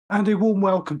And a warm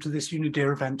welcome to this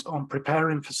UNIDIR event on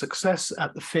preparing for success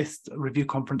at the Fifth Review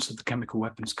Conference of the Chemical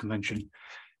Weapons Convention.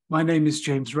 My name is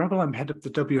James Rebel. I'm head of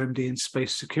the WMD and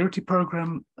Space Security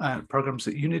programs at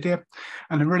UNIDIR,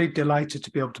 and I'm really delighted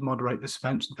to be able to moderate this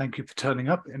event. And thank you for turning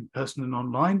up in person and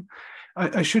online.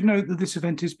 I should note that this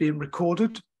event is being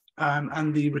recorded,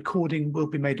 and the recording will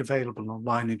be made available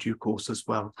online in due course as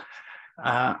well.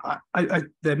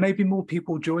 There may be more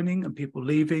people joining and people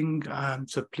leaving,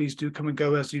 so please do come and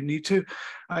go as you need to.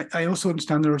 I also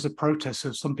understand there is a protest,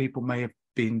 so some people may have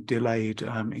been delayed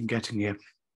in getting here.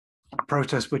 A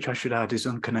protest, which I should add, is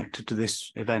unconnected to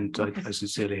this event. I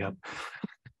sincerely hope.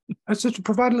 So to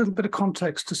provide a little bit of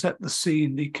context to set the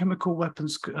scene, the Chemical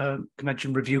Weapons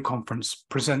Convention Review Conference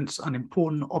presents an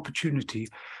important opportunity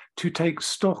to take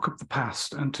stock of the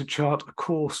past and to chart a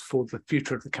course for the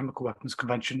future of the Chemical Weapons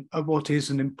Convention at what is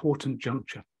an important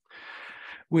juncture.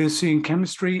 We're seeing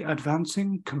chemistry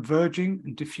advancing, converging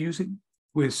and diffusing.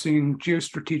 We're seeing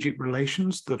geostrategic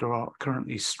relations that are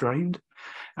currently strained.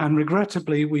 And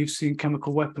regrettably, we've seen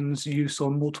chemical weapons use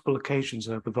on multiple occasions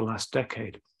over the last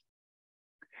decade.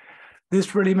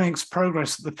 This really makes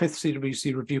progress at the Fifth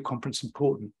CWC Review Conference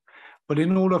important. But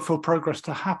in order for progress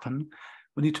to happen,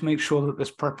 we need to make sure that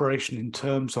there's preparation in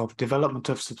terms of development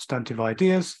of substantive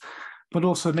ideas, but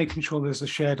also making sure there's a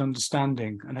shared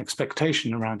understanding and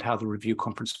expectation around how the review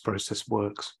conference process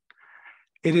works.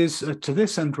 It is to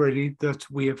this end, really, that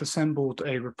we have assembled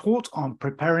a report on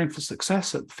preparing for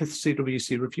success at the Fifth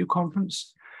CWC Review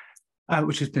Conference,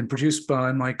 which has been produced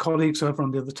by my colleagues over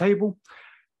on the other table.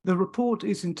 The report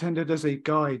is intended as a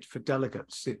guide for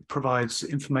delegates. It provides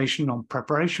information on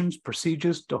preparations,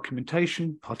 procedures,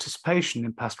 documentation, participation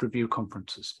in past review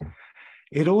conferences.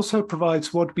 It also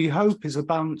provides what we hope is a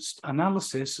balanced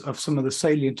analysis of some of the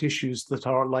salient issues that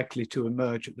are likely to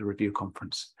emerge at the review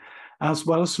conference, as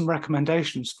well as some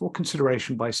recommendations for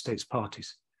consideration by states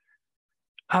parties.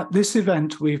 At this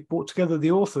event, we've brought together the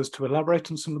authors to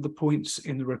elaborate on some of the points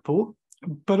in the report,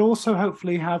 but also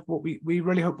hopefully have what we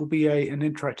really hope will be an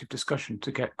interactive discussion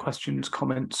to get questions,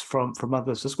 comments from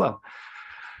others as well.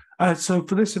 So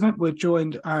for this event, we're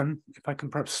joined, if I can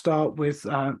perhaps start with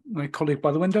my colleague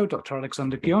by the window, Dr.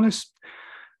 Alexander Gionis.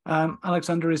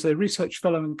 Alexander is a research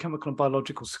fellow in chemical and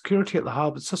biological security at the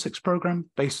Harvard Sussex programme,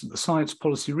 based at the Science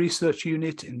Policy Research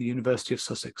Unit in the University of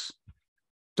Sussex.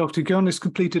 Dr. Gionis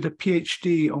completed a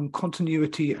PhD on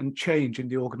continuity and change in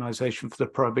the Organisation for the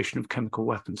Prohibition of Chemical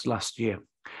Weapons last year,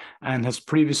 and has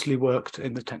previously worked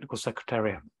in the Technical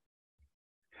Secretariat.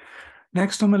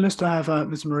 Next on my list, I have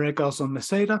Ms. Maria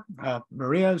Garzon-Meseda.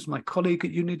 Maria is my colleague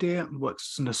at UNIDIR and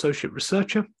works as an associate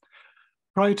researcher.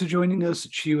 Prior to joining us,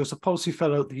 she was a policy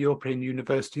fellow at the European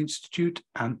University Institute,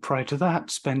 and prior to that,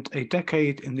 spent a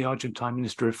decade in the Argentine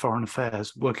Ministry of Foreign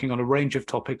Affairs, working on a range of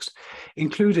topics,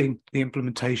 including the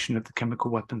implementation of the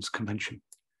Chemical Weapons Convention.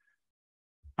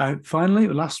 Finally,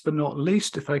 last but not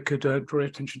least, if I could draw your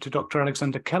attention to Dr.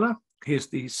 Alexander Keller. He is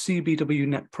the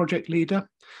CBWNet project leader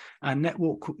and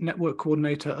network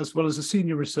coordinator, as well as a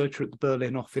senior researcher at the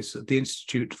Berlin office of the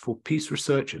Institute for Peace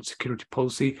Research and Security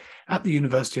Policy at the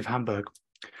University of Hamburg.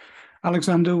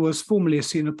 Alexander was formerly a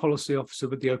senior policy officer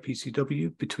with the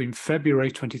OPCW between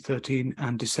February 2013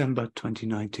 and December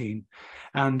 2019.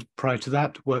 And prior to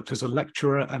that, worked as a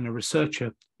lecturer and a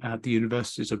researcher at the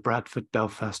universities of Bradford,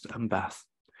 Belfast, and Bath.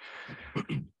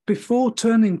 Before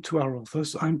turning to our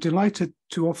authors, I'm delighted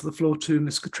to offer the floor to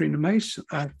Ms. Katrina Mace,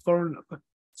 Foreign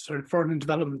and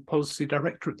Development Policy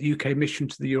Director at the UK Mission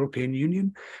to the European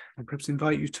Union, and perhaps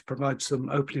invite you to provide some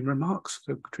opening remarks.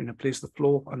 So, Katrina, please, the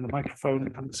floor and the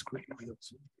microphone and the screen.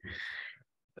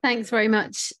 Thanks very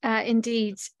much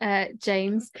indeed,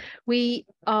 James. We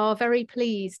are very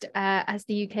pleased as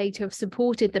the UK to have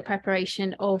supported the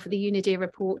preparation of the UNIDIR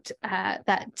report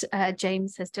that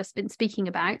James has just been speaking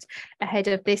about ahead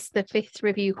of the Fifth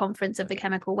Review Conference of the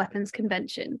Chemical Weapons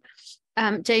Convention.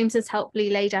 James has helpfully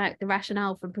laid out the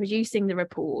rationale for producing the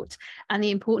report and the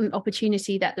important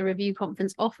opportunity that the review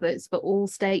conference offers for all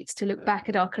states to look back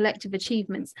at our collective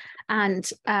achievements and,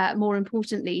 more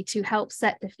importantly, to help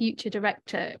set the future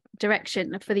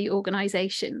direction for the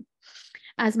organisation.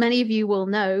 As many of you will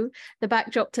know, the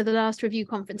backdrop to the last review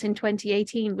conference in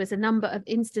 2018 was a number of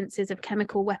instances of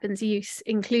chemical weapons use,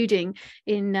 including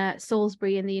in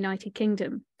Salisbury in the United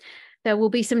Kingdom. There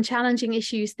will be some challenging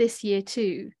issues this year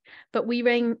too, but we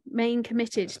remain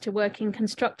committed to working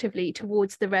constructively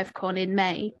towards the RevCon in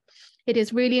May. It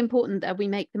is really important that we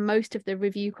make the most of the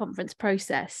review conference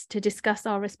process to discuss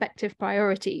our respective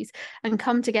priorities and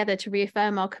come together to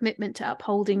reaffirm our commitment to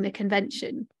upholding the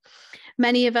convention.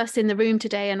 Many of us in the room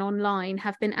today and online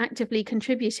have been actively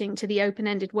contributing to the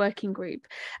open-ended working group,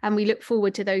 and we look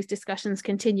forward to those discussions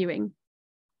continuing.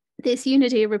 This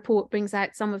UNIDIR report brings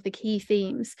out some of the key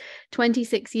themes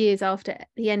 26 years after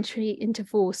the entry into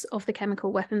force of the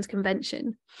Chemical Weapons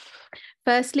Convention.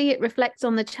 Firstly, it reflects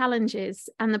on the challenges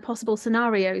and the possible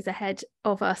scenarios ahead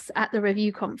of us at the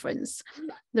review conference.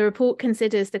 The report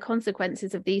considers the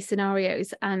consequences of these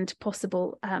scenarios and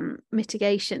possible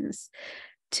mitigations.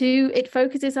 2, it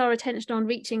focuses our attention on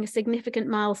reaching a significant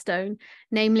milestone,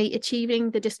 namely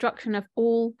achieving the destruction of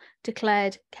all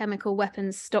declared chemical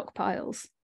weapons stockpiles.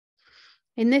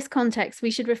 In this context, we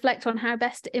should reflect on how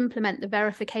best to implement the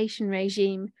verification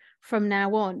regime from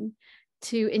now on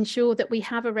to ensure that we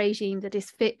have a regime that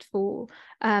is fit for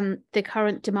the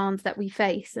current demands that we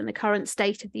face and the current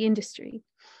state of the industry,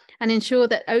 and ensure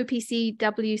that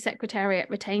OPCW Secretariat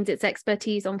retains its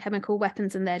expertise on chemical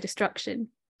weapons and their destruction.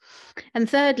 And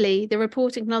thirdly, the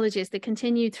report acknowledges the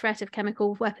continued threat of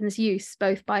chemical weapons use,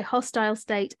 both by hostile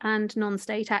state and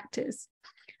non-state actors,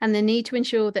 and the need to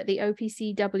ensure that the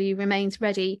OPCW remains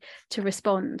ready to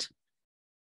respond.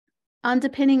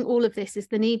 Underpinning all of this is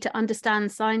the need to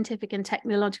understand scientific and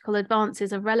technological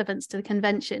advances of relevance to the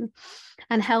Convention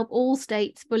and help all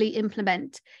states fully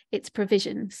implement its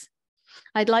provisions.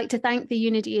 I'd like to thank the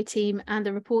UNIDIR team and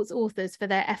the report's authors for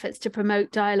their efforts to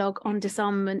promote dialogue on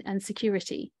disarmament and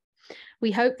security.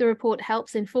 We hope the report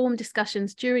helps inform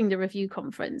discussions during the review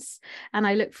conference, and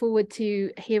I look forward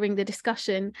to hearing the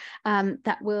discussion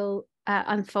that will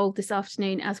unfold this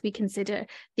afternoon as we consider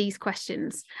these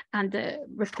questions and the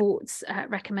report's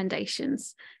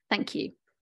recommendations. Thank you.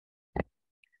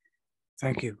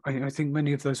 Thank you. I think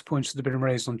many of those points that have been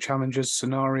raised on challenges,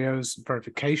 scenarios,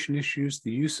 verification issues,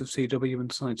 the use of CW in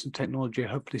science and technology are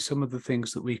hopefully some of the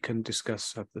things that we can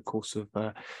discuss over the course of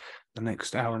the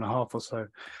next hour and a half or so.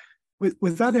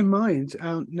 With that in mind,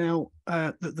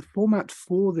 the format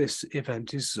for this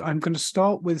event is I'm going to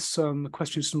start with some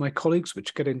questions to my colleagues,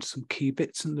 which get into some key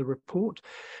bits in the report.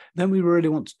 Then we really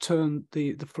want to turn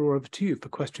the floor over to you for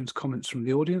questions, comments from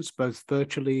the audience, both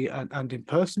virtually and in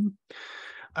person.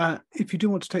 If you do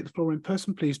want to take the floor in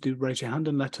person, please do raise your hand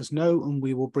and let us know, and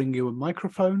we will bring you a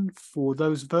microphone. For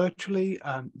those virtually,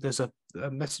 there's a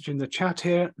message in the chat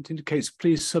here that indicates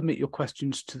please submit your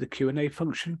questions to the Q&A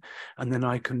function, and then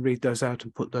I can read those out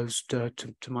and put those to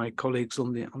my colleagues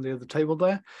on the other table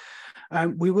there.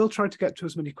 We will try to get to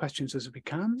as many questions as we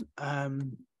can,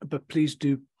 but please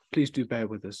do bear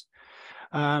with us.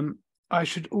 I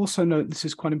should also note, this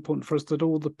is quite important for us, that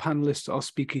all the panelists are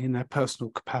speaking in their personal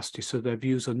capacity, so their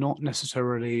views are not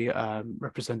necessarily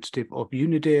representative of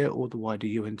UNIDIR or the wider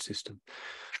UN system.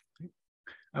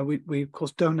 We of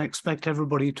course don't expect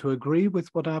everybody to agree with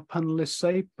what our panelists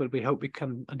say, but we hope we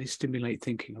can at least stimulate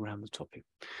thinking around the topic.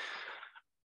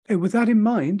 With that in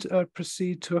mind,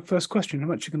 proceed to our first question.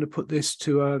 I'm actually going to put this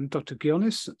to Dr.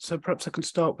 Gionis. So perhaps I can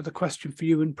start with a question for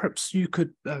you, and perhaps you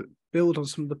could build on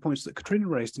some of the points that Katrina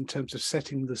raised in terms of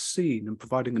setting the scene and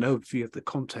providing an overview of the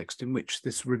context in which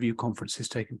this review conference is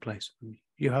taking place.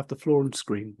 You have the floor and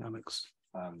screen, Alex.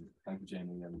 Thank you,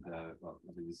 Jamie, and well,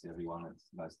 lovely to see everyone. It's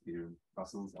nice to be here in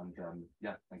Brussels, and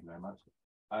yeah, thank you very much.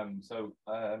 Yeah,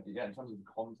 in terms of the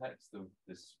context of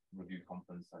this review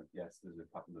conference, I guess there's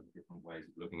a couple of different ways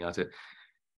of looking at it.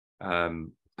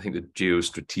 I think the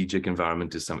geostrategic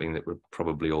environment is something that we're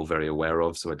probably all very aware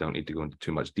of, so I don't need to go into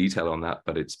too much detail on that,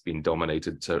 but it's been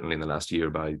dominated certainly in the last year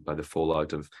by the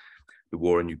fallout of the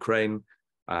war in Ukraine.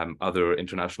 Other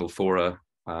international fora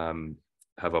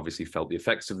have obviously felt the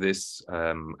effects of this.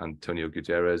 Antonio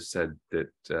Guterres said that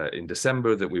in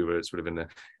December that we were sort of in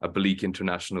a bleak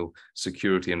international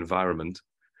security environment.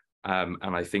 And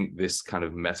I think this kind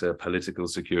of meta-political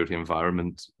security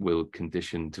environment will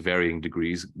condition to varying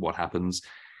degrees what happens.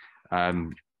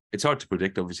 It's hard to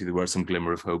predict. Obviously, there were some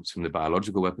glimmer of hopes from the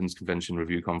Biological Weapons Convention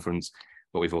Review Conference,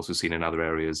 but we've also seen in other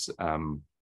areas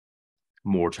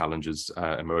more challenges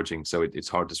emerging. So it's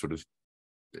hard to sort of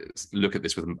look at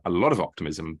this with a lot of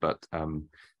optimism, but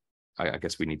I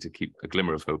guess we need to keep a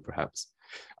glimmer of hope, perhaps.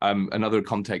 Another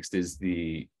context is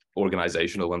the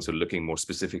organizational one, so looking more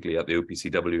specifically at the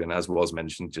OPCW, and as was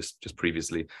mentioned just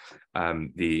previously,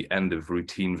 the end of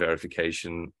routine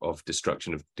verification of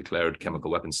destruction of declared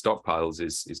chemical weapons stockpiles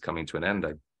is coming to an end,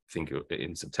 I think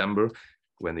in September,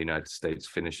 when the United States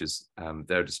finishes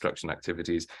their destruction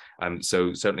activities.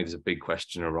 So certainly there's a big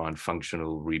question around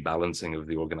functional rebalancing of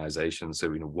the organization. So,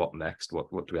 what next? What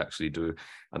do we actually do?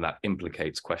 And that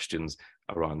implicates questions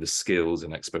around the skills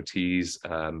and expertise,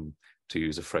 to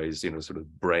use a phrase, sort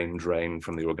of brain drain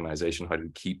from the organization. How do we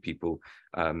keep people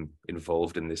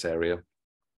involved in this area?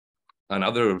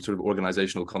 other sort of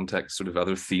organizational context, sort of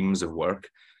other themes of work.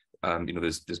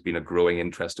 There's been a growing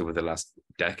interest over the last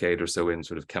decade or so in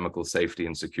sort of chemical safety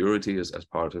and security as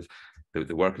part of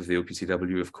the work of the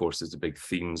OPCW. Of course, there's the big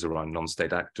themes around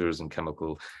non-state actors and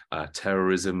chemical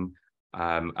terrorism.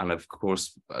 And of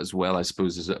course, as well, I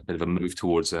suppose there's a bit of a move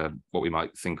towards what we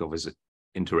might think of as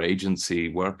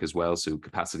interagency work as well. So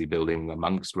capacity building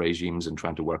amongst regimes and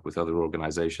trying to work with other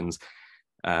organizations.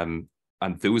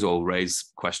 And those all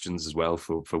raise questions as well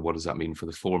for what does that mean for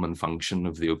the form and function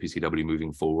of the OPCW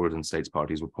moving forward, and states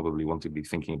parties will probably want to be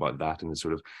thinking about that in the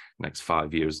sort of next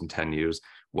 5 years and 10 years.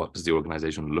 What does the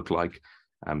organization look like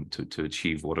to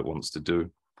achieve what it wants to do?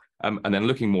 And then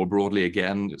looking more broadly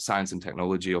again, science and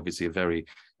technology, obviously a very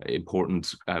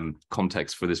important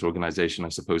context for this organization. I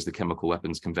suppose the Chemical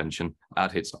Weapons Convention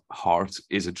at its heart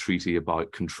is a treaty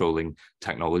about controlling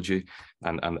technology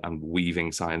and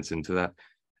weaving science into that.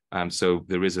 So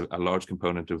there is a large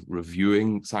component of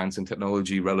reviewing science and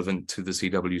technology relevant to the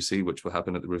CWC, which will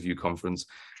happen at the review conference.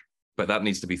 But that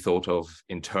needs to be thought of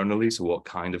internally. So what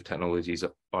kind of technologies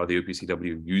are the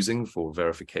OPCW using for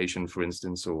verification, for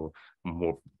instance, or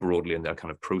more broadly in their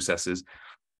kind of processes,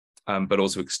 but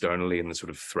also externally in the sort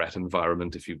of threat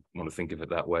environment, if you want to think of it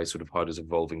that way, sort of how does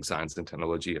evolving science and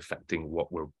technology affecting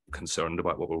what we're concerned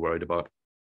about, what we're worried about?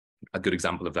 A good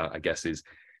example of that, I guess, is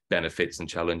benefits and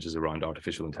challenges around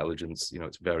artificial intelligence.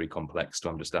 It's very complex to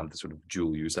understand the sort of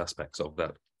dual use aspects of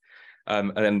that.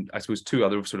 And then I suppose two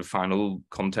other sort of final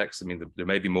contexts. I mean, there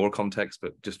may be more context,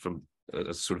 but just from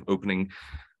a sort of opening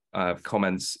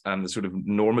comments and the sort of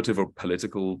normative or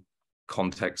political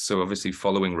context. So obviously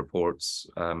following reports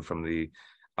from the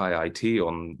IIT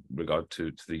on regard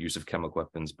to the use of chemical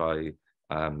weapons by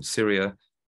Syria,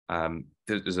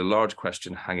 there's a large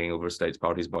question hanging over states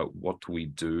parties about what we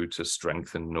do to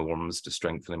strengthen norms, to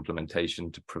strengthen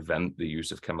implementation, to prevent the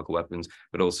use of chemical weapons,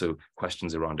 but also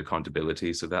questions around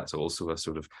accountability. So that's also a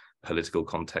sort of political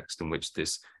context in which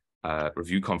this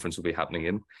review conference will be happening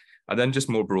in. And then just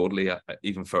more broadly,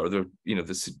 even further,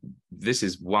 this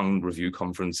is one review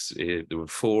conference. There were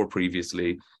 4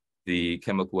 previously. The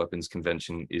Chemical Weapons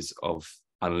Convention is of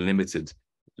unlimited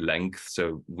length,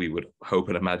 so we would hope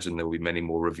and imagine there will be many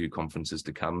more review conferences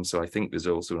to come. So I think there's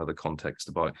also another context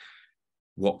about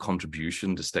what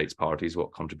contribution to states parties,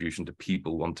 what contribution do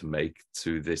people want to make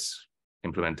to this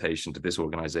implementation, to this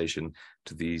organization,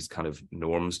 to these kind of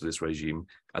norms, to this regime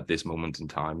at this moment in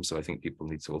time. So I think people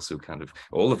need to also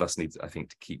all of us need, I think,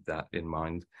 to keep that in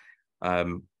mind. I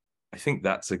think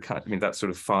that's that's sort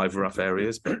of 5 rough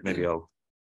areas, but maybe I'll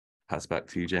pass back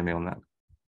to you, Jamie, on that.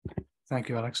 Thank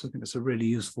you, Alex. I think it's a really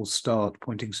useful start,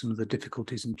 pointing some of the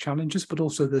difficulties and challenges, but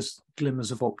also there's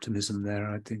glimmers of optimism there,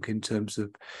 I think, in terms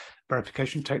of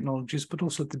verification technologies, but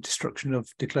also the destruction of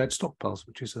declared stockpiles,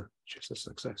 which is a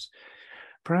success.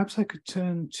 Perhaps I could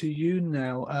turn to you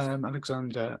now,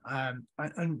 Alexander,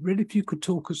 and really if you could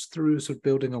talk us through, sort of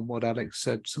building on what Alex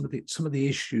said, some of the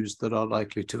issues that are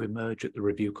likely to emerge at the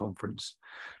review conference.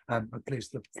 Please,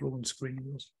 the floor and screen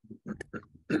yours.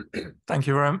 Thank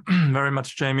you very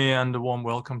much, Jamie, and a warm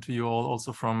welcome to you all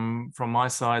also from my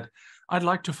side. I'd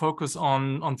like to focus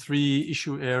on 3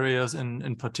 issue areas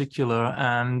in particular,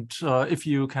 and if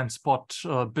you can spot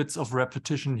bits of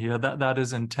repetition here, that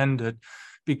is intended,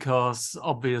 because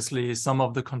obviously some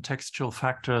of the contextual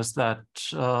factors that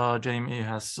Jamie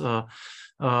has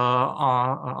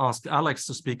asked Alex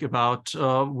to speak about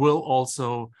will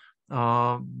also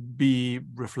be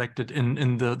reflected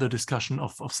in the discussion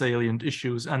of salient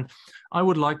issues. And I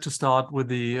would like to start with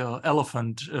the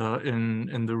elephant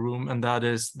in the room, and that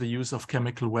is the use of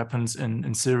chemical weapons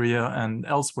in Syria and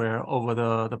elsewhere over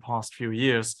the past few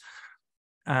years.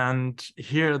 And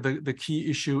here the key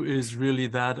issue is really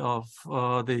that of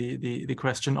the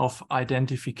question of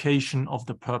identification of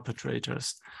the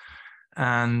perpetrators.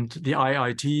 And the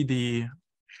IIT, the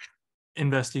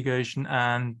investigation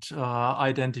and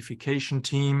identification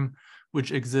team,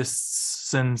 which exists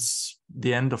since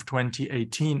the end of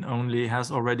 2018 only,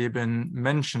 has already been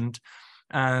mentioned.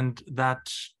 And that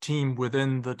team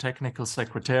within the technical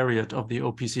secretariat of the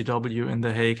OPCW in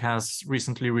The Hague has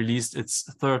recently released its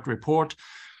 3rd report,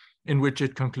 in which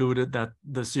it concluded that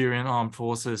the Syrian armed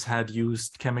forces had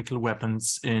used chemical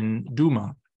weapons in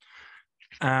Douma.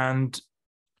 And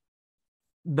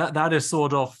that is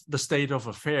sort of the state of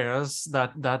affairs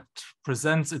that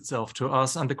presents itself to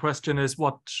us. And the question is,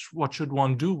 what should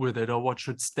one do with it, or what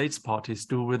should states parties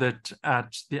do with it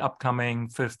at the upcoming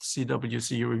 5th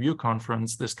CWC Review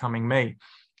Conference this coming May?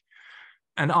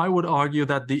 And I would argue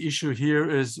that the issue here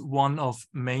is one of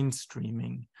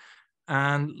mainstreaming.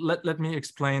 And let me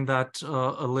explain that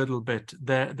a little bit.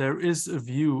 There is a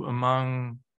view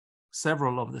among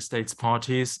several of the states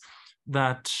parties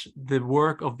that the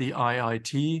work of the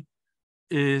IIT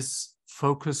is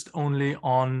focused only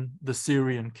on the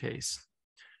Syrian case.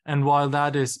 And while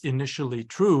that is initially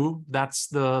true, that's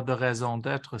the raison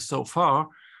d'etre so far,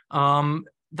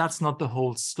 that's not the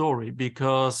whole story,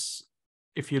 because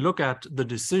if you look at the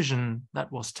decision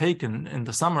that was taken in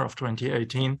the summer of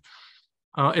 2018,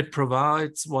 it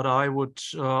provides what I would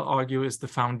argue is the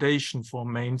foundation for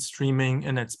mainstreaming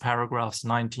in its paragraphs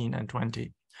 19 and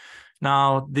 20.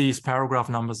 Now, these paragraph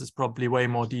numbers is probably way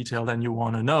more detail than you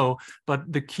want to know,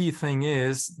 but the key thing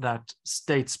is that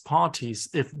states parties,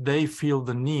 if they feel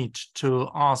the need to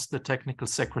ask the technical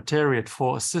secretariat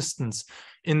for assistance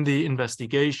in the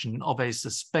investigation of a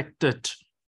suspected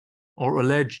or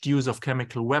alleged use of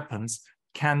chemical weapons,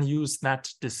 can use that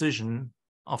decision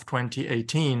of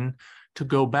 2018 to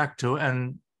go back to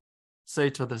and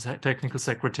say to the technical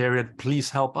secretariat,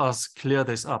 please help us clear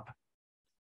this up.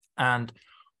 And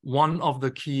one of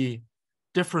the key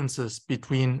differences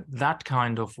between that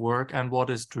kind of work and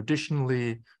what is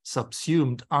traditionally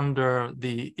subsumed under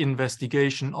the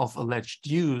investigation of alleged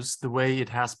use, the way it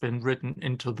has been written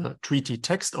into the treaty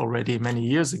text already many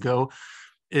years ago,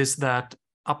 is that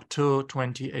up to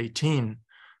 2018,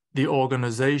 the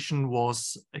organization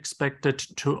was expected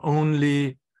to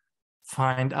only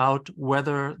find out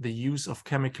whether the use of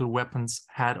chemical weapons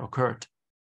had occurred,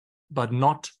 but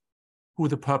not who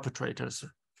the perpetrators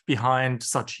behind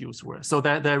such use were. So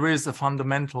there is a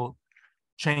fundamental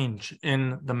change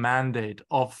in the mandate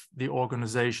of the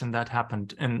organization that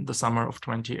happened in the summer of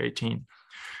 2018.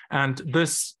 And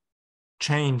this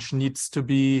change needs to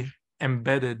be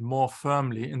embedded more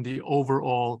firmly in the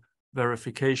overall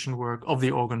verification work of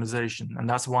the organization. And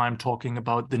that's why I'm talking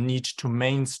about the need to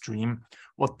mainstream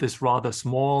what this rather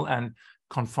small and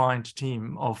confined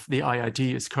team of the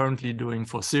IIT is currently doing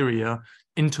for Syria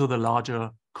into the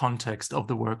larger context of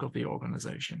the work of the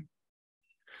organization.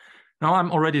 Now,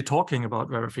 I'm already talking about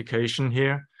verification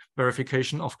here,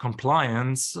 verification of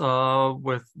compliance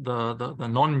with the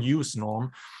non-use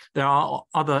norm. There are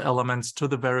other elements to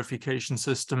the verification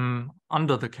system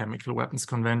under the Chemical Weapons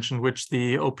Convention, which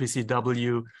the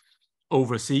OPCW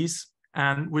oversees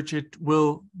and which it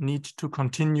will need to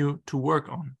continue to work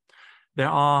on. There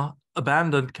are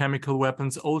abandoned chemical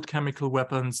weapons, old chemical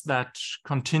weapons that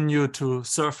continue to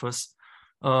surface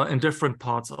in different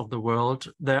parts of the world.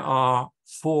 There are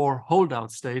 4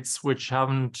 holdout states which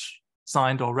haven't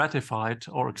signed or ratified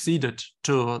or acceded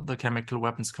to the Chemical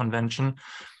Weapons Convention.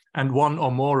 And 1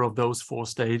 or more of those 4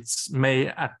 states may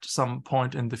at some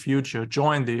point in the future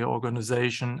join the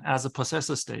organization as a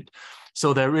possessor state.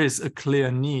 So there is a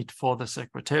clear need for the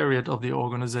secretariat of the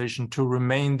organization to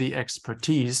remain the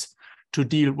expertise to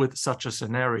deal with such a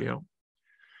scenario.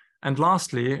 And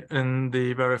lastly, in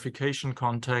the verification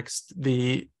context,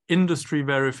 the industry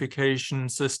verification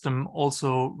system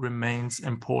also remains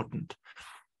important.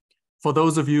 For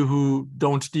those of you who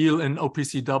don't deal in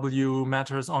OPCW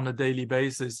matters on a daily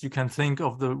basis, you can think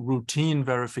of the routine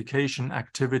verification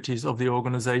activities of the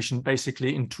organization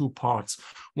basically in 2 parts.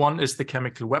 One is the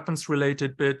chemical weapons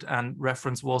related bit, and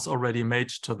reference was already made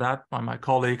to that by my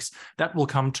colleagues. That will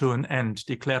come to an end.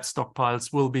 Declared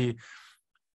stockpiles will be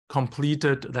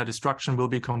completed, their destruction will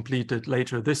be completed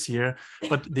later this year,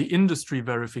 but the industry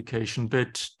verification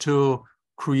bit to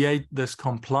create this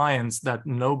compliance that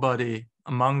nobody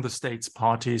among the states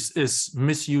parties is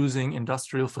misusing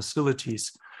industrial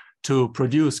facilities to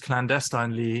produce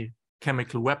clandestinely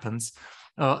chemical weapons,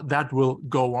 that will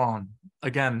go on.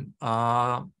 Again,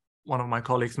 one of my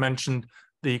colleagues mentioned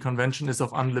the convention is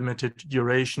of unlimited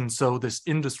duration, so this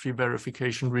industry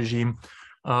verification regime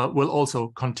will also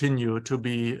continue to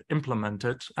be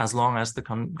implemented as long as the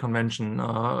convention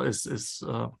is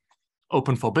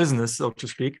open for business, so to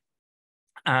speak.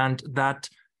 And that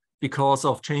because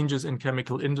of changes in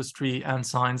chemical industry and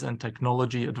science and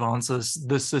technology advances,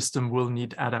 this system will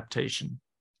need adaptation.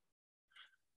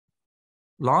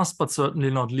 Last but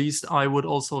certainly not least, I would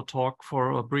also talk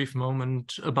for a brief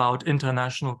moment about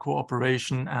international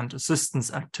cooperation and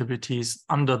assistance activities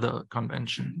under the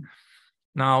convention.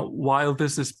 Now, while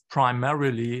this is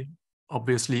primarily,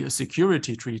 obviously, a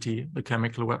security treaty, the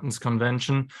Chemical Weapons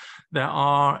Convention, there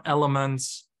are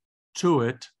elements to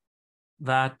it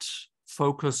that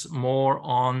focus more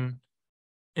on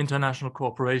international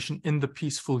cooperation in the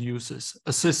peaceful uses,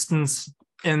 assistance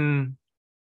in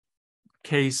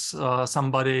case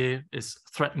somebody is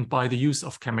threatened by the use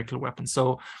of chemical weapons.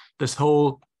 So this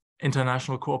whole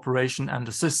international cooperation and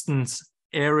assistance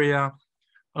area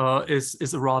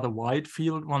is a rather wide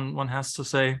field, one has to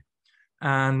say,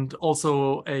 and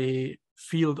also a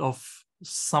field of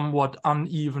somewhat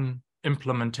uneven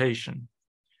implementation.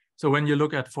 So when you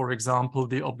look at, for example,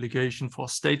 the obligation for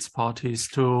states parties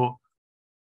to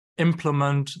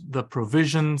implement the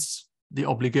provisions, the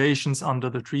obligations under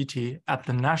the treaty at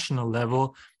the national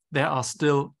level, there are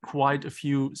still quite a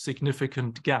few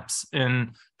significant gaps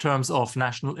in terms of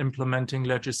national implementing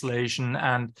legislation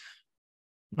and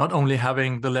not only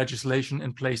having the legislation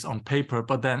in place on paper,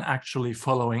 but then actually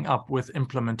following up with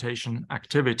implementation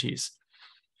activities.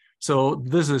 So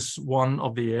this is one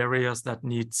of the areas that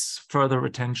needs further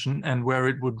attention and where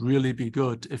it would really be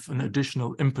good if an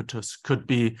additional impetus could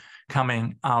be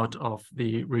coming out of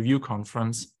the review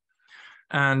conference.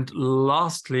 And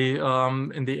lastly,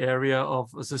 in the area of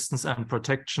assistance and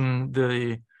protection,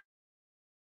 the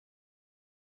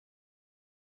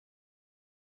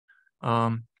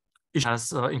issue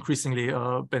has increasingly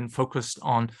been focused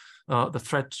on the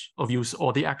threat of use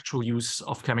or the actual use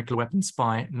of chemical weapons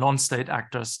by non-state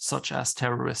actors such as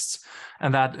terrorists.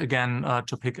 And that, again,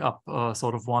 to pick up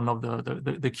sort of one of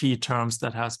the key terms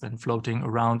that has been floating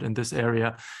around in this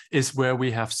area, is where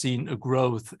we have seen a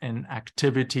growth in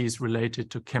activities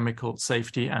related to chemical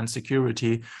safety and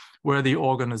security, where the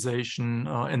organization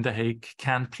in The Hague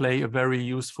can play a very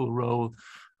useful role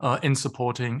in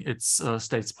supporting its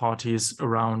states parties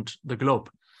around the globe.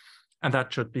 And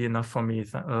that should be enough for me.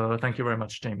 Thank you very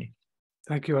much, Jamie.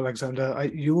 Thank you,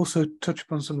 Alexander. You also touched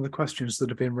upon some of the questions that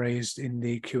have been raised in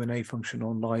the Q&A function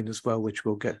online as well, which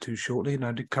we'll get to shortly. And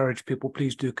I'd encourage people,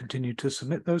 please do continue to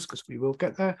submit those because we will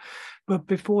get there. But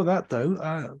before that, though,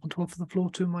 I want to offer the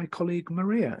floor to my colleague,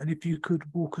 Maria. And if you could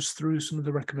walk us through some of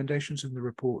the recommendations in the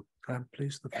report,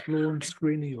 please, the floor and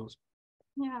screen are yours.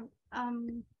 Yeah,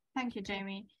 thank you,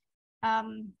 Jamie.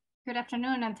 Good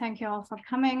afternoon, and thank you all for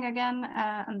coming again,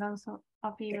 and those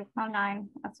of you online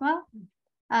as well.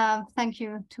 Thank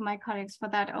you to my colleagues for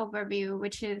that overview,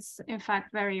 which is in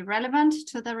fact very relevant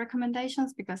to the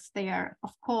recommendations because they are,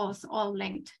 of course, all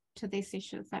linked to these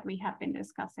issues that we have been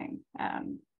discussing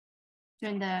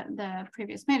during the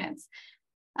previous minutes.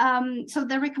 So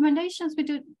the recommendations we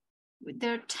do,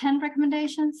 there are 10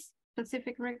 recommendations,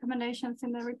 specific recommendations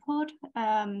in the report.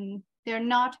 They're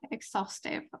not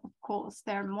exhaustive, of course.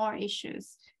 There are more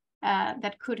issues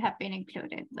that could have been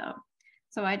included, though.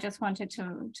 So I just wanted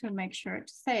to make sure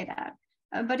to say that.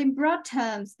 But in broad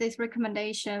terms, these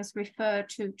recommendations refer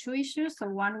to two issues. So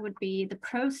one would be the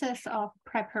process of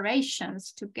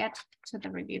preparations to get to the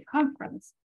review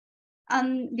conference.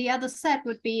 And the other set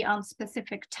would be on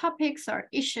specific topics or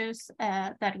issues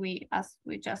that we, as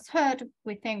we just heard,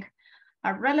 we think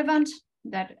are relevant,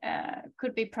 that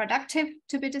could be productive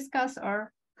to be discussed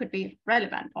or could be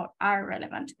relevant or are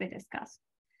relevant to be discussed.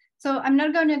 So I'm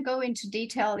not going to go into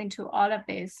detail into all of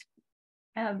this,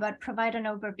 but provide an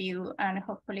overview and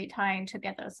hopefully tying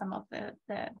together some of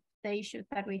the issues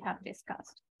that we have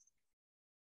discussed.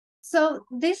 So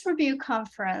this review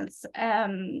conference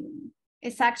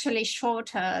is actually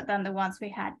shorter than the ones we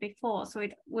had before. So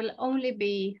it will only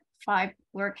be 5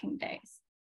 working days.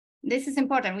 This is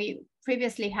important. We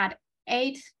previously had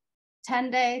 8, 10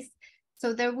 days.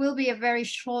 So there will be a very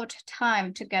short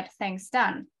time to get things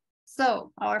done.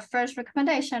 So our first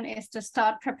recommendation is to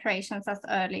start preparations as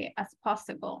early as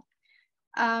possible.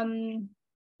 And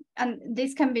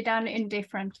this can be done in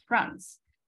different fronts.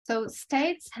 So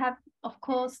states have, of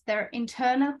course, their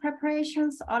internal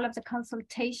preparations, all of the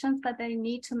consultations that they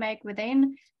need to make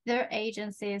within their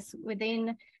agencies,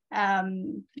 within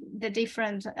the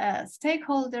different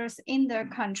stakeholders in their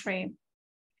country,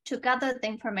 to gather the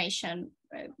information,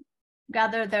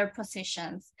 gather their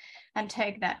positions, and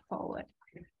take that forward.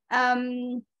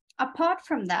 Apart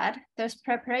from that, there's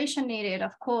preparation needed,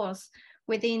 of course,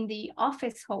 within the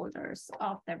office holders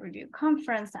of the review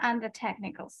conference and the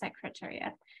technical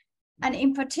secretariat. And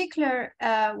in particular,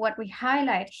 what we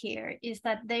highlight here is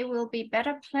that they will be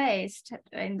better placed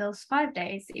in those 5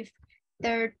 days if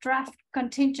their draft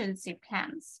contingency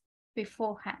plans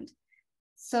beforehand.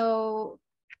 So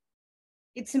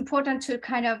it's important to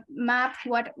kind of map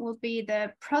what will be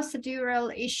the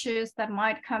procedural issues that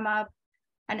might come up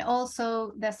and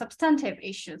also the substantive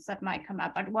issues that might come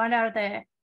up, and what are the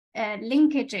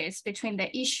linkages between the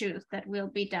issues that will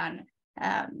be done.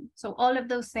 So all of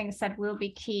those things that will be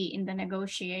key in the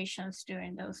negotiations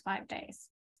during those 5 days.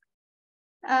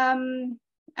 And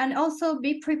also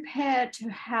be prepared to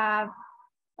have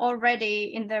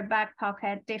already in their back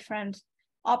pocket different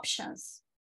options.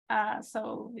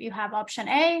 So you have option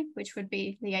A, which would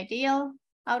be the ideal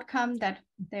outcome that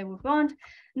they would want.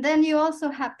 And then you also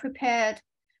have prepared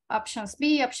options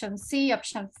B, option C,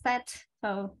 option Z.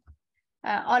 So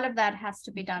all of that has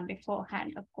to be done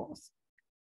beforehand, of course.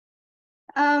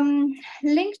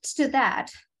 Linked to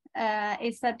that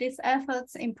is that these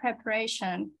efforts in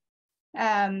preparation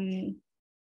Of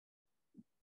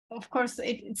course,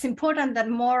 it's important that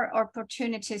more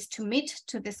opportunities to meet,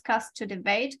 to discuss, to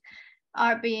debate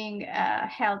are being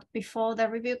held before the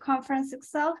review conference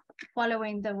itself,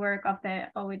 following the work of the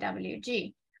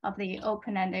OEWG, of the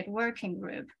open-ended working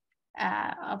group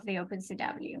of the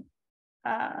OpenCW.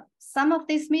 Some of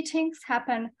these meetings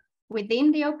happen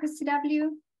within the OpenCW,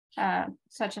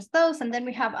 such as those, and then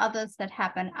we have others that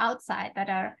happen outside that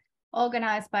are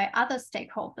organized by other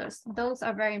stakeholders. Those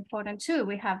are very important too.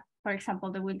 We have, for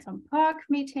example, the Wilton Park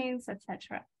meetings,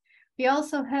 etc. We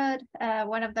also heard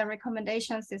one of the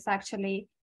recommendations is actually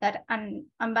that an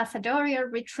ambassadorial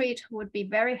retreat would be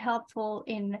very helpful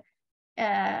in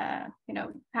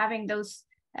having those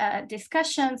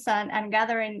discussions and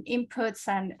gathering inputs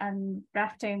and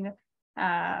drafting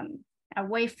a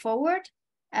way forward.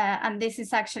 And this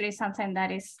is actually something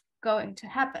that is going to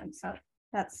happen. So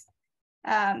that's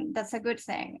a good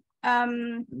thing.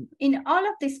 In all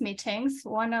of these meetings,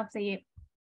 one of the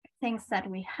things that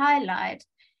we highlight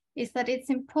is that it's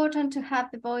important to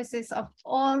have the voices of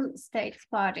all states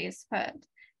parties heard.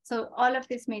 So all of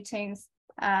these meetings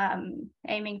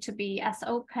aiming to be as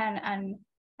open and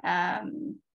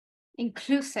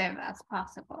inclusive as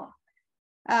possible.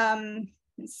 In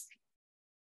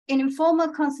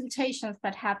informal consultations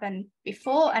that happen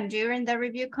before and during the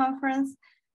review conference,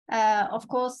 of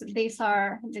course, these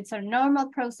are normal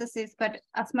processes, but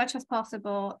as much as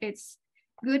possible, it's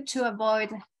good to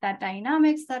avoid that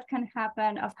dynamics that can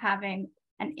happen of having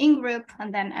an in-group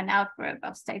and then an out-group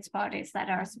of states parties that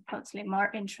are supposedly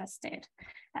more interested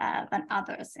than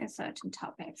others in certain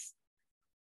topics.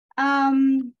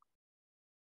 In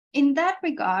that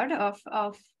regard of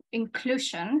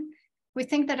inclusion, we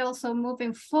think that also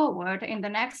moving forward in the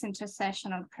next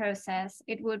intersessional process,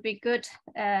 it would be good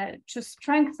to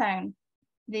strengthen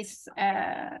this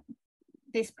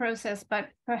process, but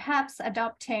perhaps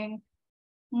adopting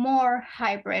more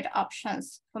hybrid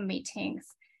options for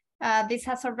meetings. This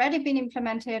has already been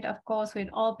implemented, of course,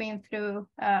 we've all been through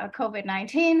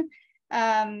COVID-19.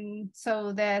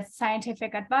 So the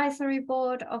Scientific Advisory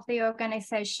Board of the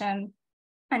organization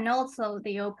and also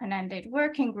the open-ended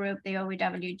working group, the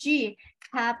OEWG,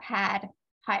 have had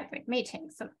hybrid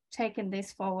meetings. So taking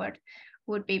this forward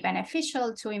would be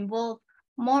beneficial to involve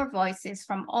more voices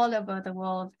from all over the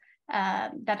world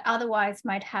that otherwise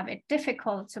might have it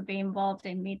difficult to be involved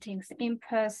in meetings in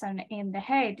person in The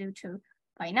Hague due to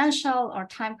financial or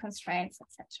time constraints,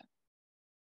 etc.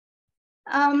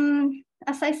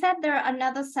 As I said, there are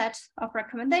another set of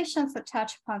recommendations that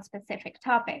touch upon specific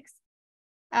topics.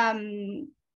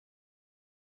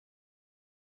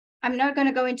 I'm not going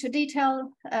to go into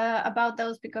detail about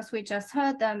those because we just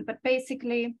heard them, but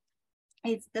basically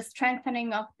it's the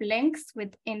strengthening of links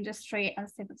with industry and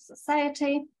civil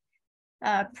society.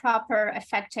 Proper,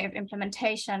 effective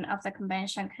implementation of the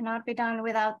convention cannot be done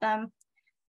without them.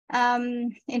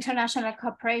 International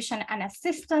cooperation and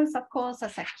assistance, of course,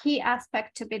 as a key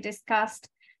aspect to be discussed,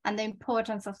 and the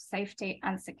importance of safety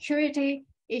and security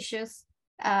issues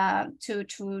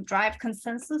to drive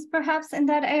consensus perhaps in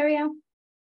that area.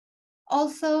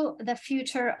 Also, the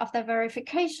future of the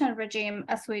verification regime,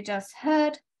 as we just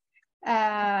heard,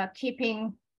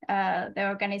 keeping the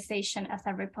organization as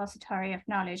a repository of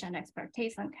knowledge and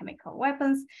expertise on chemical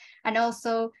weapons, and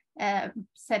also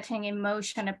setting in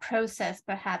motion a process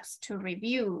perhaps to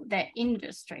review the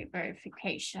industry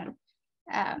verification.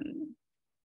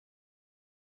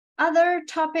 Other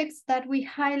topics that we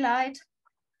highlight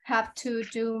have to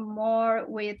do more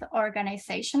with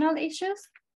organizational issues.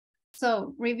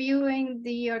 So reviewing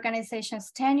the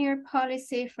organization's tenure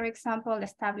policy, for example,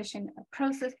 establishing a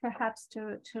process perhaps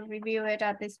to review it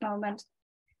at this moment.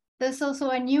 There's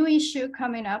also a new issue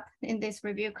coming up in this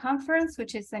review conference,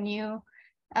 which is a new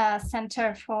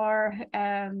center for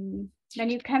the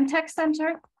new Chemtech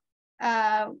Center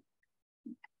that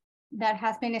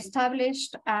has been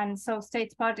established. And so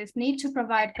states parties need to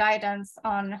provide guidance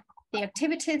on the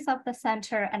activities of the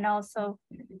center and also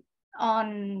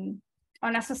on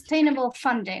a sustainable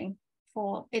funding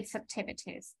for its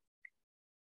activities.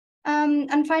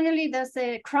 And finally, there's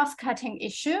the cross-cutting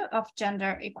issue of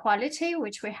gender equality,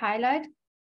 which we highlight.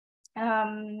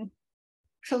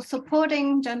 So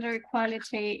supporting gender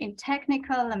equality in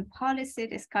technical and policy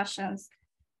discussions,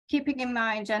 keeping in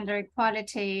mind gender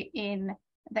equality in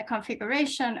the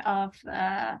configuration of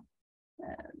the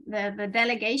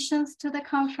delegations to the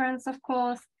conference, of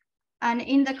course, and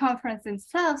in the conference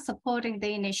itself, supporting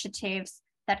the initiatives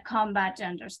that combat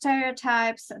gender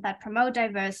stereotypes, that promote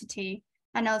diversity,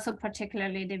 and also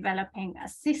particularly developing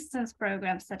assistance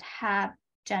programs that have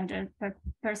gender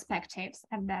perspectives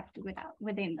embedded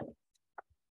within them.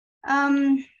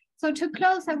 So to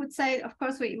close, I would say, of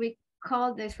course, we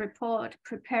call this report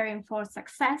Preparing for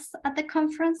Success at the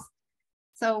Conference.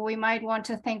 So we might want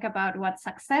to think about what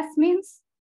success means.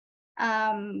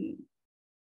 It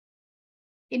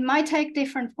might take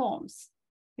different forms.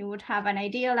 You would have an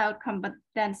ideal outcome, but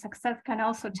then success can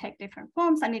also take different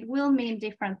forms, and it will mean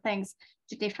different things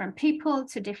to different people,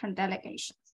 to different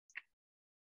delegations.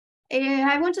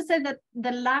 I want to say that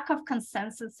the lack of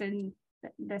consensus in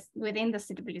this within the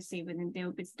CWC, within the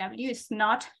OPCW, is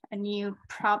not a new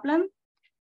problem.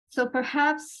 So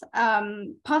perhaps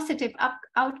positive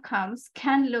outcomes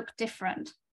can look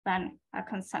different than a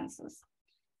consensus.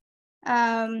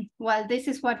 Well, this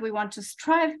is what we want to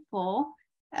strive for.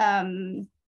 In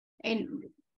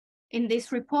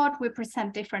this report, we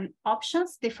present different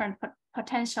options, different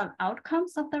potential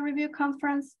outcomes of the review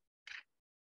conference.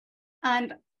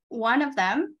 And one of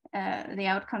them, the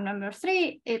outcome number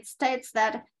 3, it states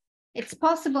that it's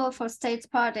possible for states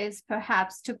parties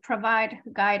perhaps to provide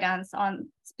guidance on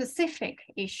specific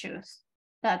issues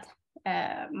that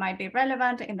might be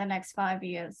relevant in the next 5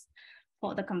 years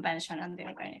for the convention and the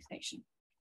organization.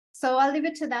 So I'll leave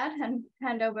it to that and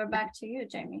hand over back to you,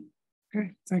 Jamie.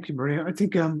 Okay, thank you, Maria. I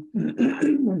think,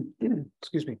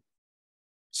 excuse me.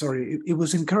 Sorry, it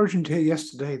was encouraging to hear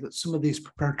yesterday that some of these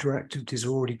preparatory activities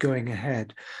are already going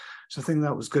ahead. So I think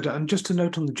that was good. And just a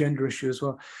note on the gender issue as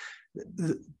well.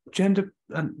 The gender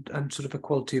and sort of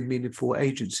equality and meaningful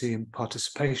agency and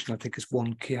participation, I think, is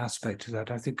one key aspect of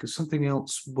that. I think something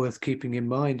else worth keeping in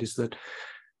mind is that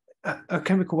a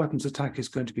chemical weapons attack is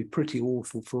going to be pretty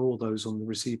awful for all those on the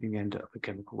receiving end of a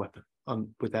chemical weapon,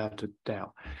 without a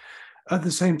doubt. At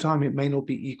the same time, it may not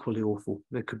be equally awful.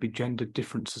 There could be gender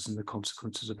differences in the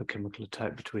consequences of a chemical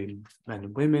attack between men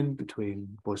and women,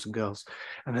 between boys and girls.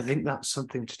 And I think that's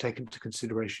something to take into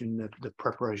consideration, the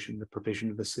preparation, the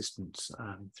provision of assistance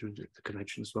through the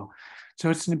convention as well. So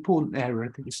it's an important area.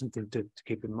 I think it's something to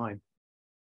keep in mind.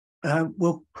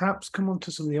 We'll perhaps come on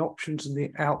to some of the options and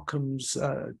the outcomes,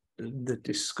 the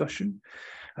discussion.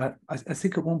 I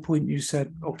think at one point you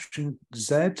said option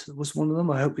Z was one of them.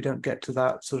 I hope we don't get to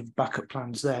that. Sort of backup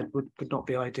plan Z would not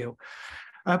be ideal.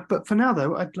 But for now,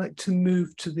 though, I'd like to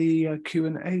move to the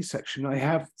Q&A section. I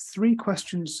have 3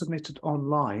 questions submitted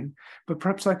online, but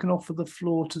perhaps I can offer the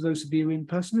floor to those of you in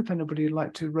person. If anybody would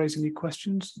like to raise any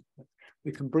questions,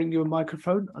 we can bring you a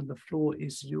microphone and the floor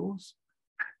is yours.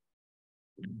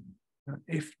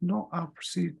 If not, I'll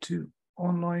proceed to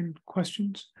online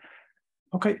questions.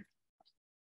 Okay.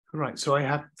 Right, so I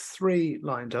have 3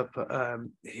 lined up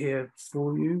here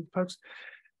for you, folks.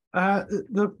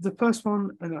 The first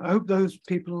one, and I hope those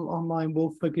people online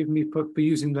will forgive me for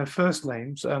using their first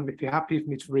names. If you're happy for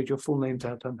me to read your full names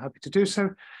out, I'm happy to do so.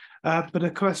 But the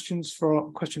questions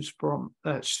from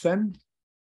Sven,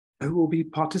 who will be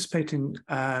participating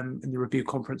in the review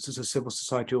conference as a civil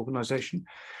society organization.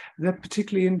 They're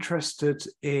particularly interested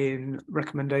in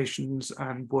recommendations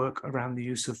and work around the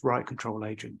use of riot control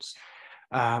agents.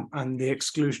 And the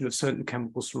exclusion of certain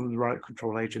chemicals from the riot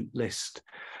control agent list.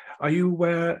 Are you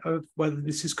aware of whether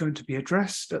this is going to be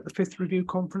addressed at the 5th Review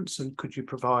Conference? And could you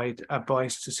provide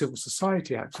advice to civil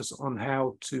society actors on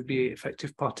how to be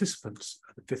effective participants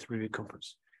at the 5th Review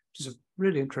Conference? Which is a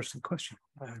really interesting question.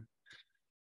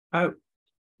 Do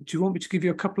you want me to give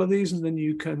you a couple of these and then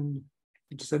you can,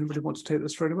 does anybody want to take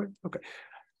this straight away? Okay.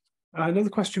 Another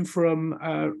question from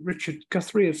Richard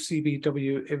Guthrie of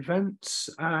CBW Events,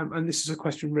 and this is a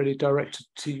question really directed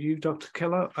to you, Dr.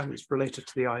 Keller, and it's related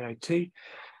to the IIT.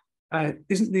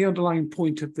 Isn't the underlying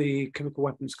point of the Chemical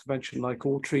Weapons Convention, like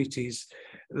all treaties,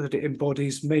 that it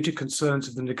embodies major concerns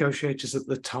of the negotiators at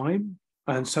the time?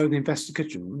 And so the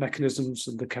investigation mechanisms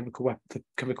of the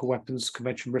Chemical Weapons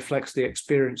Convention reflects the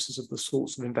experiences of the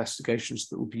sorts of investigations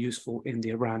that will be useful in the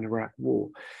Iran-Iraq war.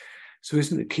 So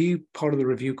isn't the key part of the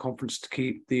review conference to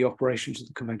keep the operations of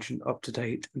the convention up to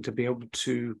date and to be able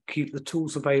to keep the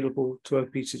tools available to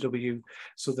OPCW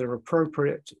so they're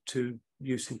appropriate to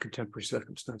use in contemporary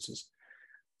circumstances?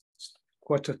 It's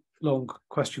quite a long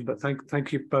question, but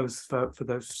thank you both for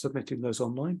those submitting those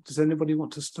online. Does anybody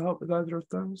want to start with either of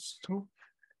those at all?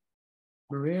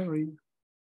 Maria, are you?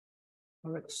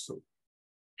 Alex?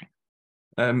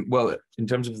 Well, in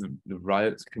terms of the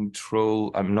riot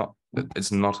control,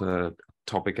 it's not a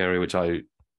topic area which I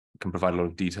can provide a lot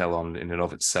of detail on in and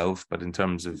of itself, but in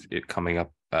terms of it coming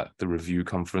up at the review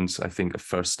conference, I think a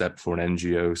first step for an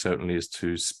NGO certainly is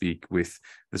to speak with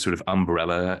the sort of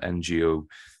umbrella NGO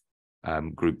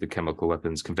group, the Chemical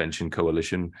Weapons Convention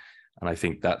Coalition. And I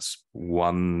think that's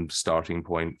one starting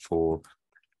point for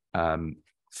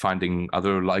finding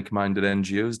other like-minded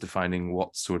NGOs, defining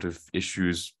what sort of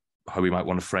issues how we might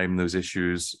want to frame those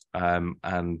issues,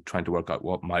 and trying to work out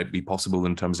what might be possible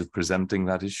in terms of presenting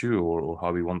that issue, or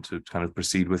how we want to kind of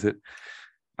proceed with it.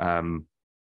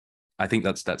 I think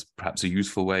that's perhaps a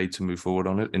useful way to move forward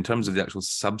on it. In terms of the actual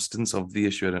substance of the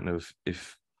issue, I don't know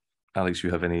if Alex,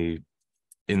 you have any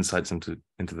insights into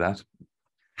that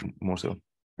more so.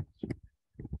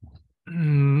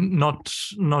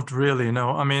 Not really,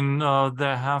 no. I mean,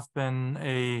 there have been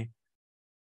a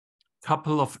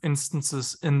couple of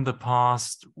instances in the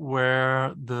past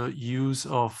where the use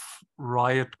of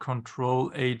riot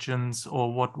control agents,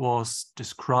 or what was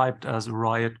described as a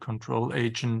riot control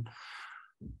agent,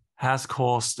 has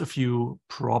caused a few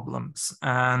problems.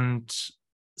 And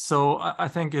so I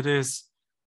think it is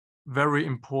very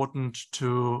important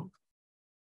to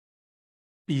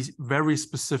be very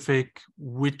specific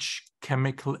which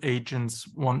chemical agents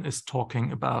one is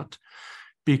talking about,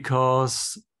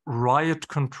 because riot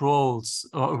control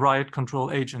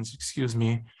agents, excuse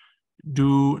me,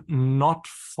 do not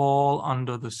fall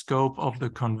under the scope of the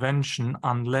convention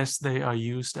unless they are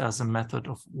used as a method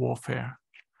of warfare.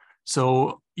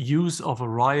 So use of a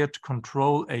riot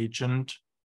control agent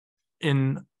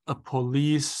in a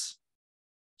police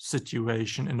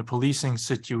situation, in a policing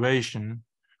situation,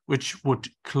 which would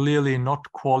clearly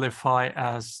not qualify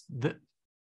as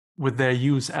with their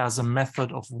use as a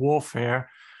method of warfare,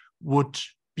 would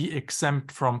be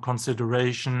exempt from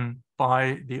consideration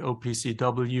by the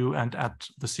OPCW and at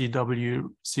the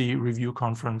CWC Review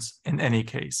Conference in any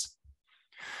case.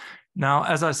 Now,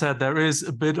 as I said, there is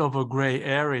a bit of a gray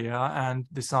area, and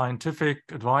the Scientific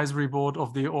Advisory Board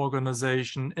of the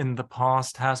organization in the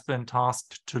past has been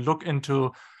tasked to look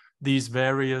into these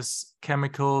various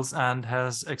chemicals and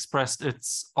has expressed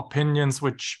its opinions,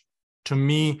 which to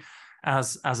me,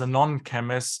 as a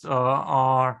non-chemist,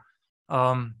 are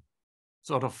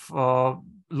sort of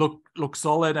look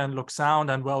solid and look sound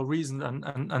and well-reasoned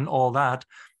and all that.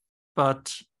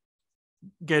 But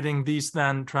getting these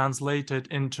then translated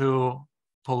into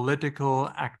political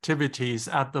activities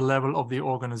at the level of the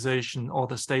organization or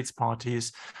the states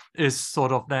parties is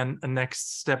sort of then a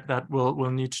next step that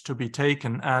will need to be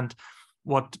taken. And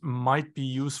what might be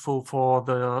useful for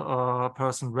the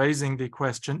person raising the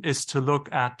question is to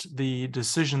look at the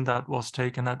decision that was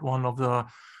taken at one of the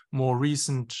more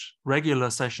recent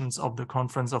regular sessions of the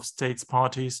Conference of States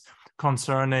Parties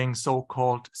concerning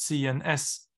so-called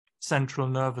CNS, central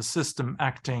nervous system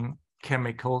acting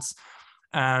chemicals,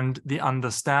 and the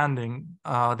understanding,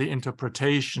 the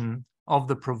interpretation of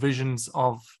the provisions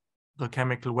of the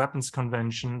Chemical Weapons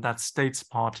Convention that states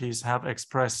parties have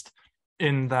expressed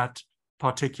in that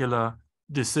particular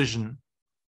decision.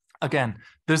 Again,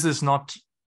 this is not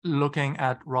looking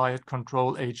at riot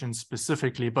control agents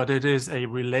specifically, but it is a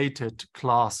related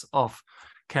class of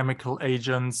chemical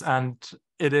agents, and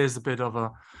it is a bit of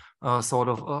a sort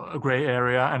of a gray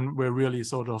area, and we're really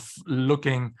sort of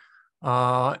looking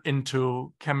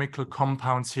into chemical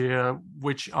compounds here,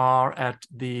 which are at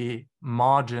the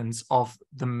margins of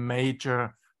the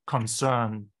major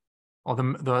concern, or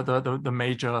the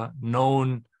major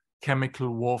known chemical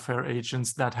warfare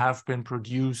agents that have been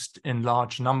produced in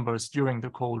large numbers during the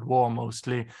Cold War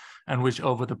mostly, and which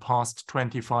over the past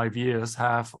 25 years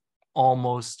have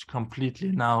almost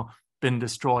completely now been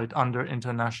destroyed under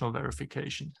international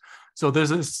verification. So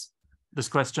this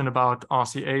question about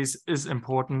RCAs is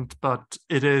important, but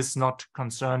it is not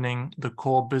concerning the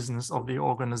core business of the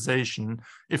organization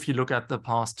if you look at the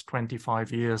past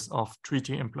 25 years of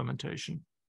treaty implementation.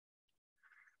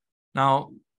 Now,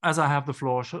 as I have the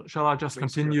floor, shall I just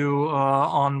continue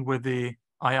on with the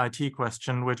IIT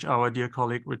question, which our dear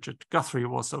colleague Richard Guthrie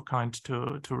was so kind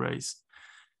to raise?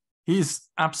 He's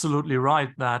absolutely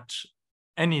right that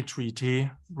any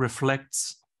treaty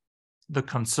reflects the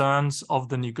concerns of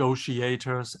the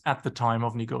negotiators at the time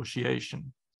of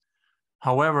negotiation.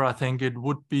 However, I think it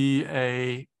would be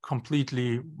a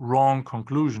completely wrong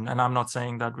conclusion, and I'm not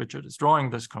saying that Richard is drawing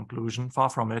this conclusion, far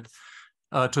from it,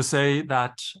 to say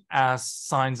that as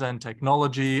science and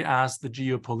technology, as the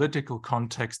geopolitical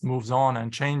context moves on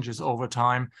and changes over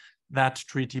time, that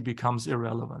treaty becomes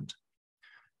irrelevant.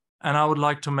 And I would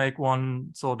like to make one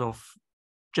sort of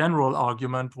general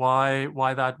argument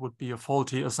why that would be a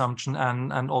faulty assumption,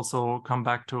 and also come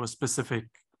back to a specific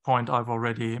point I've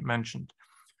already mentioned.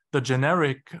 The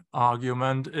generic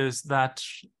argument is that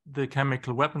the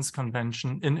Chemical Weapons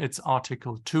Convention in its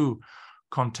Article 2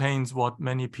 contains what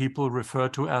many people refer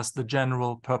to as the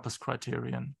general purpose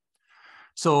criterion.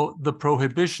 So the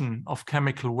prohibition of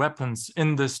chemical weapons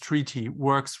in this treaty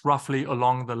works roughly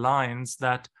along the lines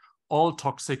that all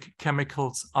toxic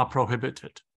chemicals are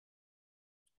prohibited.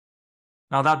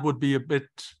 Now that would be a bit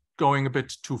going a bit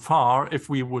too far if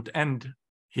we would end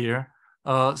here.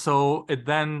 So it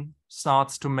then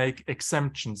starts to make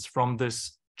exemptions from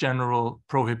this general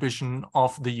prohibition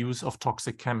of the use of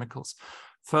toxic chemicals.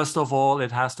 First of all,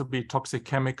 it has to be toxic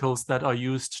chemicals that are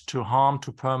used to harm,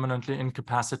 to permanently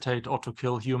incapacitate, or to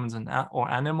kill humans or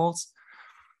animals.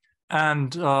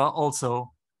 And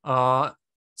also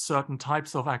certain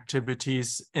types of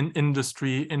activities in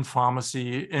industry, in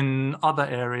pharmacy, in other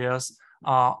areas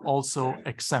are also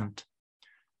exempt.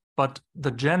 But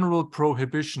the general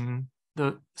prohibition,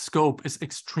 the scope is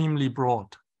extremely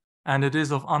broad, and it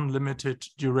is of unlimited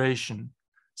duration.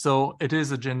 So it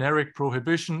is a generic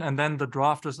prohibition, and then the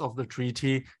drafters of the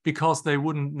treaty, because they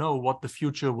wouldn't know what the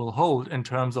future will hold in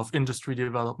terms of industry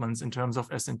developments, in terms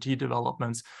of S&T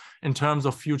developments, in terms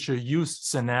of future use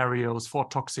scenarios for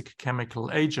toxic chemical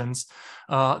agents,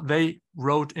 they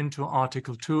wrote into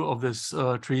Article 2 of this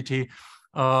treaty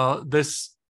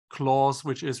this clause,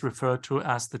 which is referred to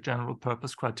as the general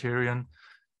purpose criterion,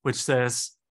 which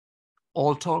says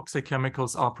all toxic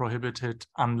chemicals are prohibited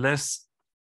unless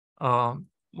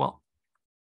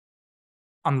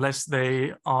unless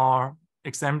they are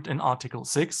exempt in Article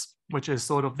 6, which is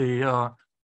sort of the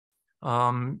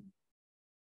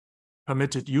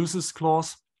permitted uses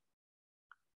clause.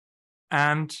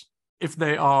 And if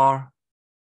they are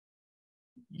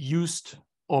used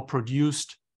or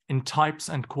produced in types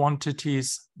and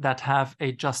quantities that have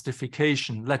a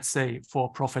justification, let's say for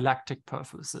prophylactic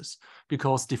purposes,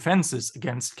 because defenses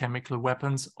against chemical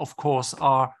weapons, of course,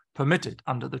 are permitted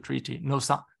under the treaty. No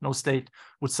state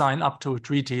would sign up to a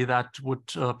treaty that would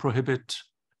prohibit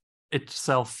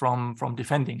itself from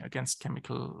defending against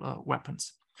chemical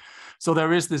weapons. So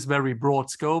there is this very broad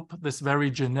scope, this very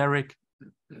generic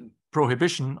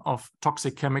prohibition of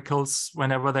toxic chemicals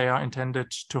whenever they are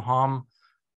intended to harm,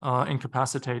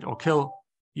 incapacitate, or kill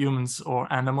humans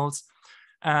or animals.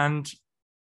 And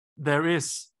there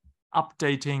is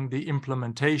updating the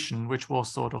implementation, which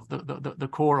was sort of the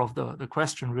core of the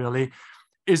question really,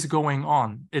 is going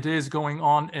on. It is going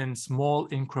on in small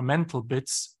incremental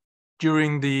bits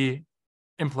during the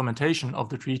implementation of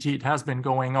the treaty. It has been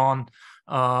going on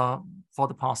for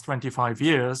the past 25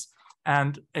 years.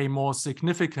 And a more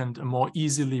significant, a more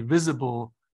easily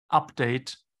visible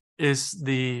update is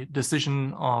the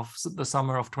decision of the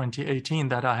summer of 2018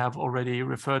 that I have already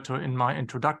referred to in my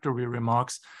introductory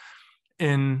remarks.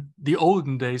 In the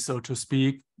olden days, so to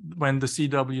speak, when the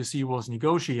CWC was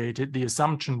negotiated, the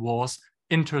assumption was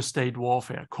interstate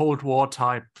warfare, Cold War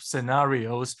type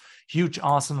scenarios, huge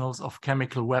arsenals of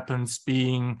chemical weapons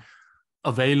being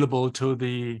available to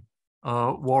the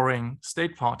warring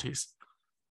state parties.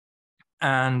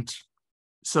 And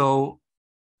so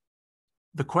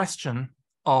the question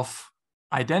of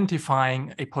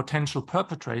identifying a potential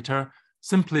perpetrator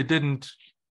simply didn't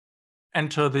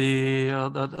enter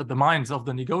the minds of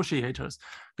the negotiators,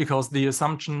 because the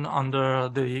assumption in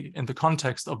the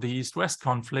context of the East-West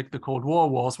conflict, the Cold War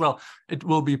was, well, it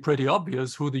will be pretty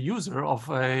obvious who the user of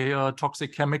a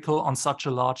toxic chemical on such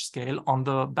a large scale on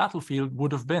the battlefield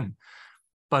would have been.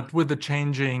 But with the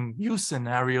changing use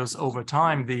scenarios over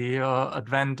time, the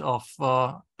advent of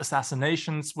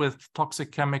assassinations with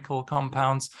toxic chemical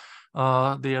compounds,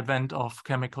 the advent of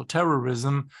chemical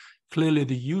terrorism, clearly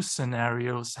the use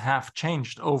scenarios have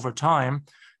changed over time.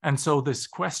 And so this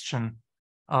question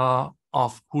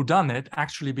of whodunit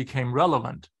actually became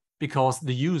relevant, because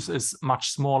the use is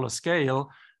much smaller scale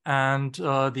and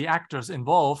the actors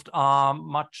involved are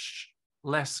much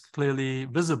less clearly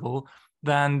visible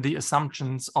than the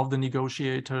assumptions of the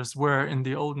negotiators were in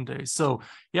the olden days. So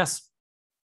yes,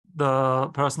 the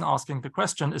person asking the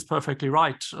question is perfectly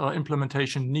right.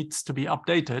 Implementation needs to be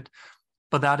updated,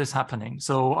 but that is happening.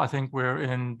 So I think we're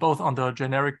in both on the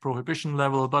generic prohibition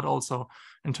level, but also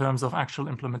in terms of actual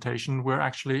implementation, we're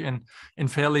actually in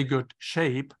fairly good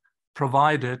shape,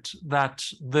 provided that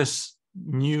this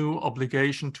new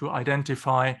obligation to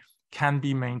identify can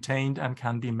be maintained and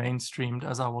can be mainstreamed,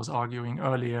 as I was arguing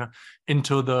earlier,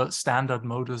 into the standard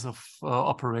modus of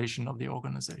operation of the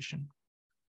organization.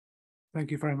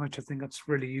 Thank you very much. I think that's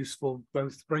really useful,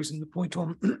 both raising the point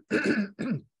on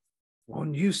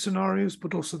on use scenarios,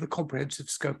 but also the comprehensive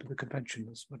scope of the convention.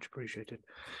 That's much appreciated.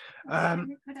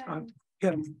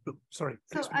 Yeah, sorry.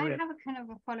 So I have a kind of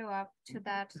a follow-up to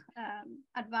that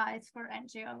advice for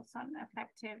NGOs on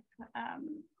effective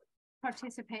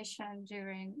participation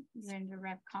during the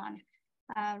RevCon.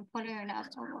 Following up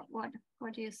on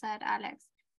what you said, Alex,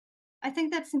 I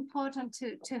think that's important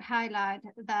to highlight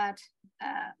that,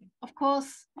 of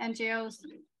course, NGOs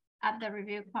at the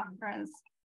review conference,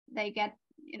 they get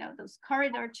those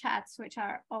corridor chats, which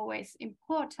are always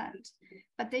important,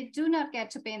 but they do not get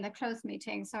to be in the closed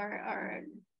meetings or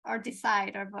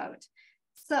decide or vote.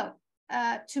 So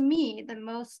to me, the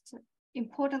most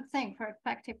important thing for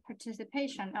effective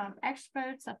participation of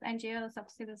experts, of NGOs, of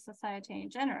civil society in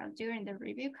general during the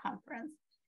review conference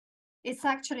is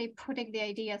actually putting the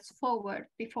ideas forward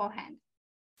beforehand.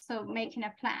 So making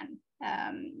a plan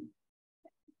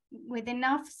with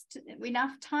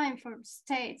enough time for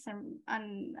states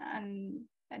and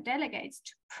delegates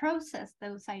to process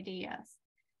those ideas.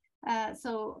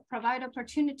 So provide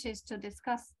opportunities to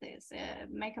discuss this,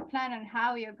 make a plan on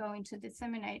how you're going to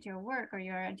disseminate your work or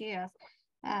your ideas,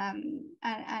 and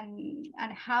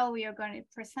how you're going to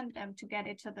present them to get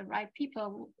it to the right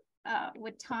people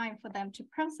with time for them to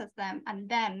process them, and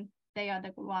then they are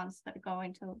the ones that are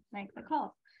going to make the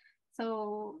call.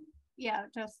 So yeah,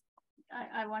 just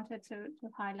I wanted to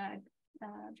highlight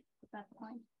that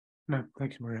point. No,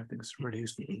 thank you, Maria. I think it's really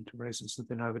useful to raise, and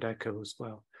something I would echo as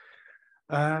well.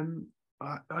 I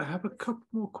have a couple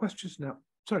more questions now.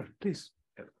 Sorry, please.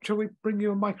 Shall we bring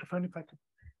you a microphone if I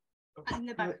can?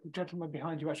 The gentleman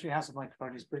behind you actually has a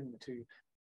microphone. He's bringing it to you.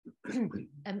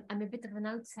 I'm a bit of an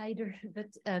outsider, but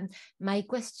my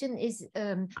question is,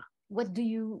 what do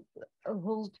you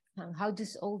hold? How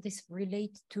does all this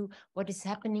relate to what is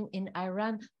happening in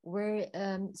Iran, where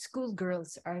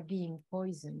schoolgirls are being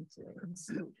poisoned in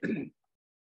school?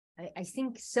 I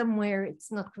think somewhere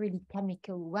it's not really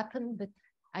chemical weapon, but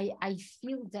I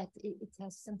feel that it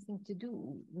has something to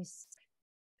do with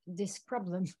this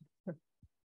problem.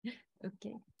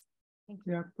 Okay. Thank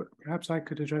you. Yeah, but perhaps I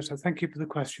could address that. Thank you for the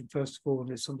question, first of all.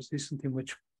 And it's obviously something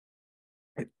which,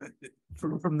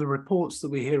 from the reports that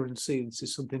we hear and see, this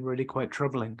is something really quite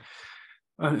troubling.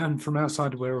 And from our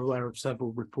side, we're aware of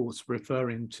several reports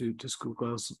referring to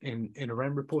schoolgirls in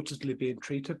Iran reportedly being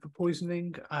treated for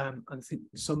poisoning. I think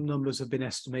some numbers have been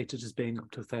estimated as being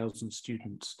up to 1,000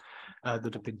 students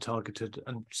that have been targeted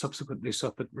and subsequently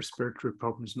suffered respiratory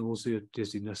problems, nausea,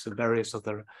 dizziness, and various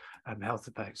other health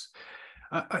effects.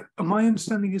 My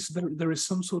understanding is that there is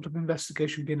some sort of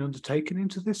investigation being undertaken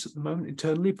into this at the moment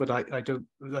internally, but I don't,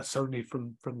 that's only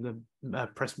from the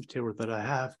press material that I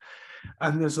have.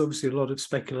 And there's obviously a lot of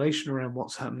speculation around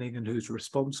what's happening and who's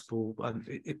responsible. And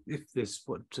if this,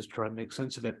 to try and make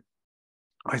sense of it,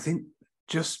 I think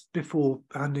just before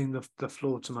handing the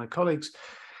floor to my colleagues,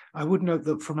 I would note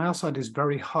that from our side, it's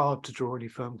very hard to draw any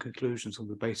firm conclusions on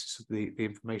the basis of the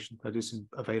information that is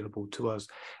available to us,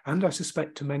 and I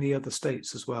suspect to many other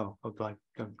states as well, if I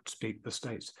don't speak for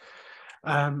states.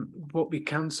 What we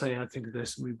can say, I think,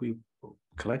 this, we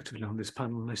collectively on this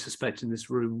panel, and I suspect in this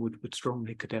room, would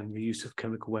strongly condemn the use of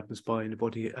chemical weapons by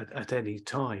anybody at any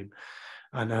time.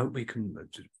 And I hope we can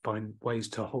find ways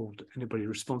to hold anybody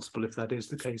responsible, if that is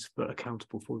the case, but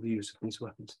accountable for the use of these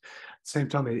weapons. At the same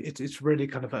time, it's really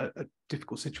kind of a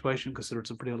difficult situation because there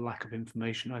is a real lack of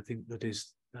information, I think, that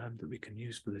is that we can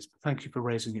use for this. But thank you for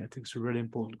raising it. I think it's a really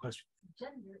important question.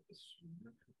 Gender issue,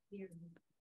 not here.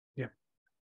 Yeah.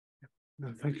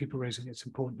 No, thank you for raising it. It's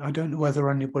important. I don't know whether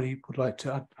anybody would like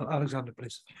to add. Alexander,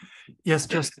 please. Yes,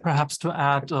 just perhaps to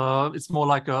add, it's more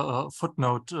like a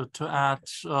footnote to add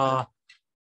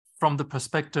from the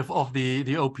perspective of the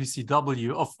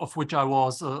OPCW, of which I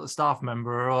was a staff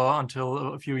member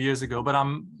until a few years ago. But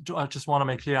I just want to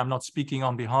make clear, I'm not speaking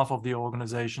on behalf of the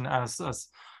organization. As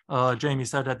Jamie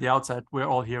said at the outset, we're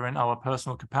all here in our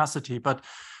personal capacity. But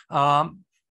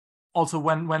also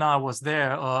when I was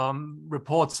there,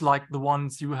 reports like the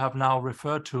ones you have now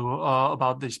referred to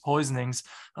about these poisonings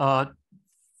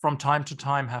from time to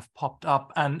time have popped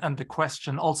up, and the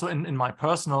question also in my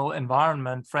personal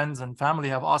environment, friends and family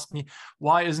have asked me,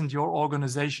 why isn't your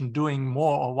organization doing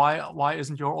more, or why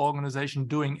isn't your organization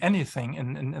doing anything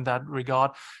in that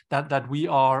regard that we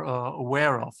are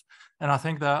aware of? And I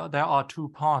think that there are two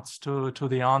parts to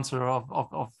the answer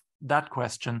of that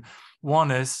question.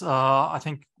 One is, I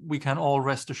think we can all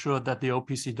rest assured that the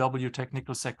OPCW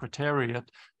Technical Secretariat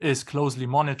is closely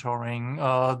monitoring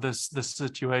this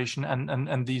situation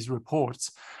and these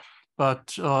reports.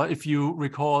 But if you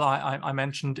recall, I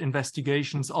mentioned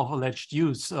investigations of alleged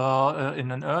use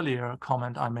in an earlier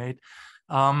comment I made.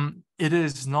 It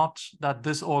is not that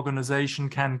this organization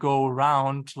can go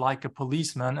around like a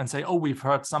policeman and say, oh, we've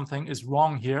heard something is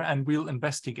wrong here and we'll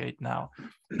investigate now.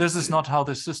 This is not how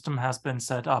the system has been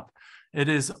set up. It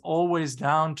is always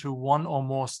down to one or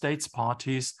more states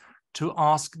parties to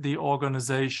ask the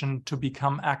organization to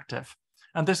become active.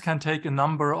 And this can take a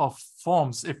number of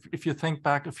forms. If you think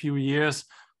back a few years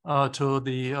to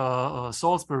the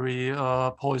Salisbury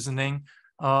poisoning,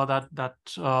 that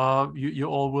you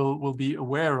all will be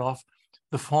aware of,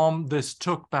 The form this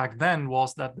took back then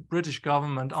was that the British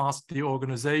government asked the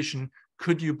organization,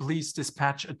 could you please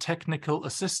dispatch a technical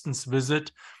assistance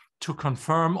visit to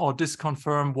confirm or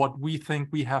disconfirm what we think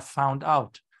we have found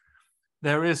out.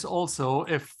 There is also,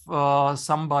 if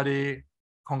somebody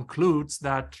concludes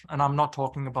that, and I'm not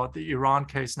talking about the Iran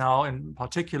case now in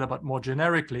particular, but more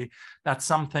generically, that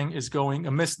something is going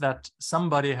amiss, that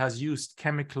somebody has used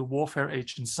chemical warfare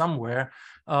agents somewhere,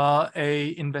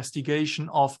 a investigation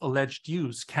of alleged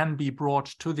use can be brought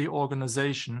to the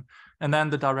organization, and then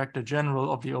the Director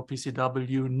General of the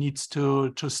OPCW needs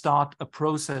to start a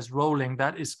process rolling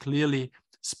that is clearly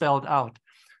spelled out.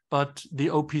 But the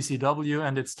OPCW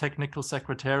and its technical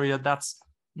secretariat, that's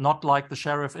not like the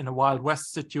sheriff in a Wild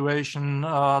West situation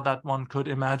that one could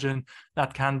imagine,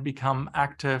 that can become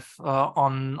active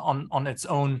on its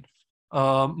own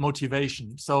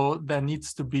motivation. So there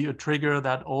needs to be a trigger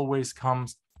that always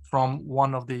comes from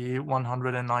one of the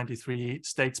 193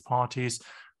 states parties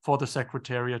for the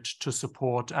Secretariat to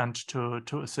support and to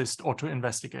assist or to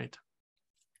investigate.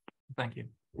 Thank you.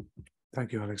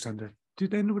 Thank you, Alexander.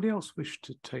 Did anybody else wish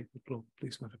to take the floor,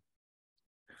 please, madam?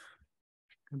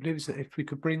 I believe it's, if we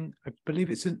could bring, I believe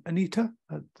it's Anita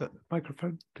at the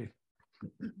microphone, please.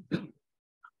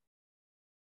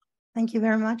 Thank you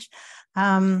very much.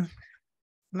 My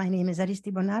name is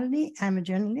Aristi Bonaldi. I'm a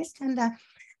journalist, and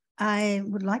I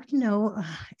would like to know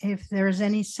if there is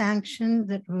any sanction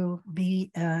that will be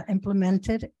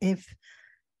implemented if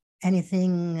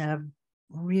anything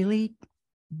really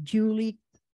duly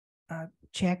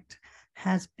checked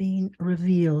has been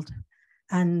revealed.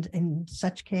 And in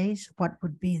such case, what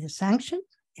would be the sanction,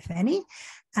 if any,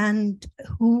 and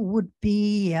who would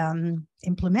be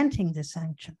implementing the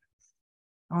sanction?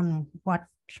 On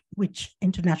which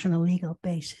international legal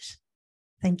basis?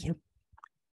 Thank you.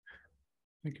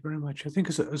 Thank you very much. I think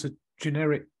as a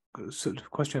generic sort of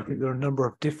question, I think there are a number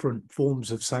of different forms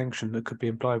of sanction that could be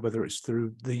applied, whether it's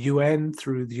through the UN,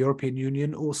 through the European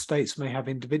Union, or states may have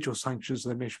individual sanctions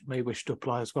they may wish to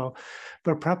apply as well.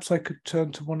 But perhaps I could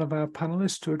turn to one of our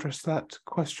panelists to address that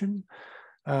question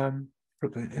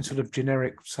in sort of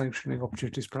generic sanctioning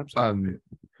opportunities, perhaps.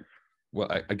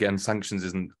 Well, again, sanctions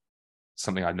isn't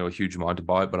something I know a huge amount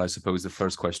about, but I suppose the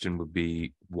first question would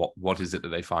be, what is it that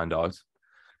they find out?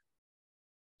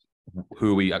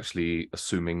 Who are we actually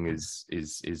assuming is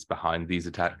behind these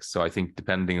attacks? So I think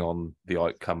depending on the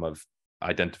outcome of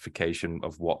identification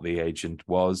of what the agent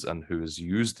was and who has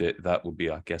used it, that would be,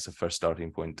 I guess, a first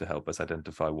starting point to help us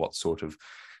identify what sort of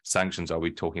sanctions. Are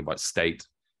we talking about state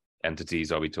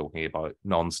entities? Are we talking about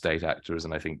non-state actors?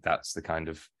 And I think that's the kind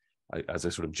of, as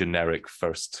a sort of generic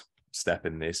first step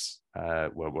in this,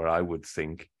 where I would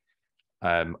think.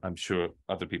 I'm sure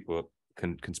other people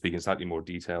can speak in slightly more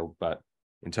detail, but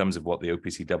in terms of what the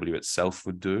OPCW itself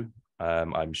would do,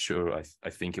 I'm sure, I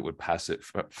think it would pass it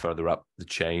further up the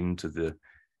chain to the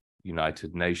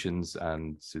United Nations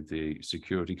and to the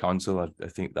Security Council. I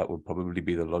think that would probably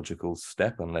be the logical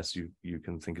step, unless you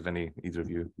can think of either of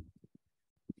you.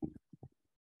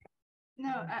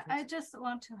 No, I just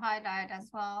want to highlight as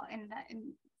well in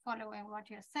following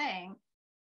what you're saying,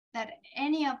 that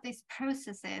any of these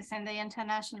processes in the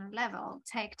international level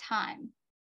take time.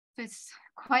 So it's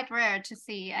quite rare to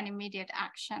see an immediate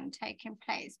action taking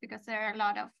place because there are a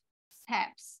lot of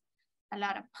steps, a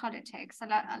lot of politics,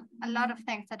 a lot of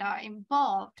things that are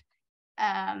involved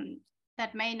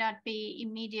that may not be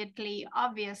immediately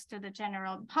obvious to the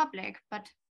general public, but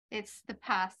it's the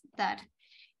path that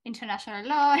international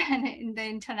law and in the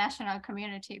international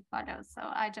community follows. So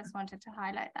I just wanted to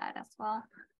highlight that as well.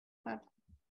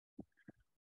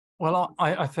 Well,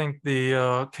 I think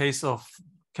the case of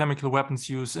chemical weapons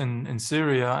use in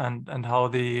Syria and how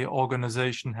the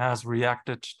organization has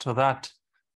reacted to that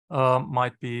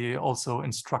might be also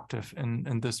instructive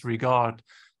in this regard,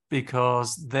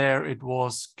 because there it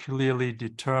was clearly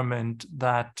determined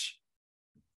that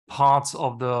parts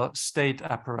of the state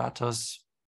apparatus,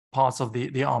 parts of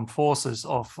the armed forces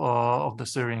of the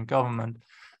Syrian government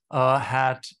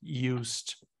had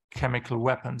used chemical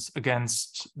weapons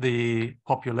against the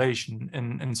population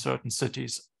in certain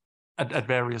cities at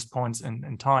various points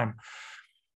in time.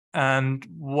 And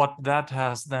what that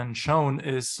has then shown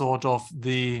is sort of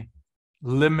the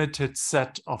limited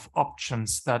set of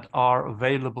options that are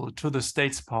available to the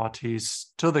states parties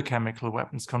to the Chemical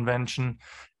Weapons Convention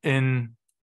in,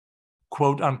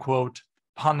 quote unquote,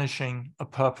 punishing a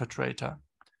perpetrator.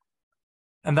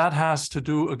 And that has to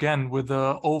do, again, with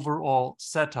the overall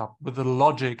setup, with the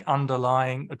logic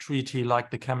underlying a treaty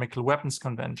like the Chemical Weapons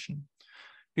Convention.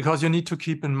 Because you need to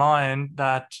keep in mind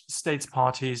that states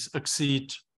parties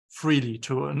accede freely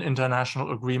to an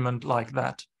international agreement like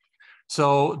that.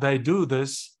 So they do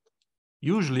this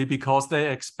usually because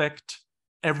they expect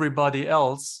everybody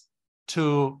else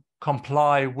to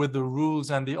comply with the rules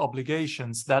and the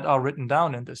obligations that are written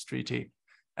down in this treaty,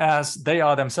 as they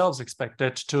are themselves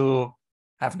expected to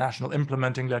have national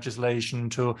implementing legislation,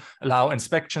 to allow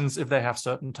inspections if they have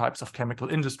certain types of chemical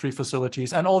industry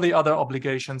facilities, and all the other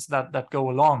obligations that go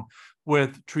along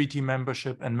with treaty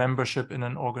membership and membership in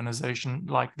an organization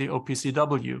like the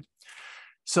OPCW.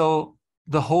 So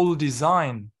the whole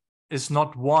design is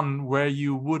not one where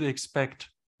you would expect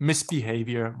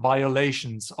misbehavior,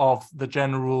 violations of the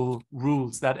general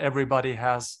rules that everybody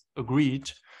has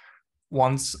agreed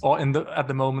once, or at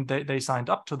the moment they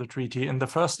signed up to the treaty in the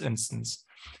first instance.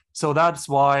 So that's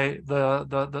why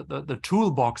the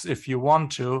toolbox, if you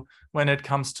want to, when it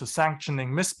comes to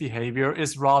sanctioning misbehavior,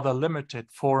 is rather limited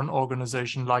for an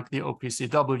organization like the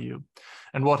OPCW.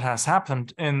 And what has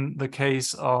happened in the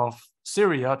case of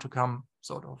Syria, to come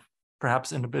sort of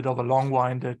perhaps in a bit of a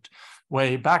long-winded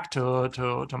way back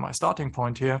to my starting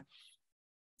point here,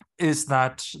 is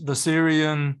that the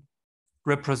Syrian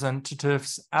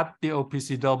representatives at the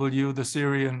OPCW, the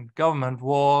Syrian government,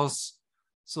 was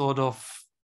sort of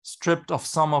stripped of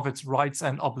some of its rights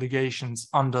and obligations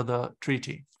under the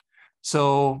treaty.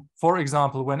 So, for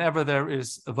example, whenever there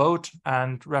is a vote,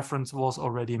 and reference was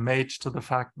already made to the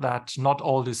fact that not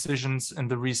all decisions in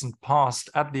the recent past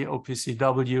at the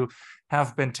OPCW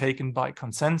have been taken by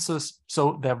consensus,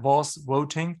 so there was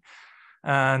voting.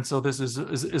 And so this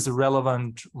is a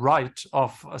relevant right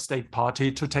of a state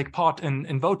party to take part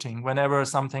in voting whenever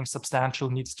something substantial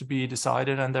needs to be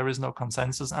decided and there is no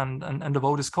consensus and the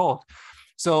vote is called.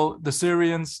 So the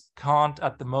Syrians can't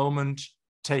at the moment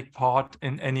take part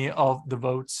in any of the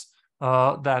votes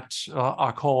that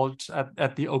are called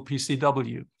at the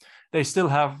OPCW. They still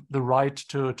have the right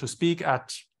to speak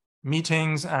at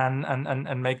meetings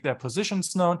and make their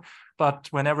positions known, but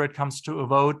whenever it comes to a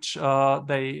vote,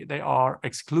 they are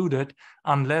excluded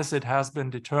unless it has been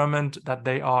determined that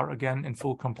they are again in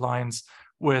full compliance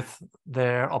with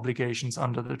their obligations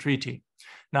under the treaty.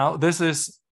 Now, this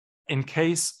is in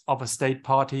case of a state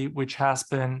party which has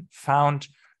been found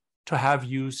to have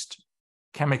used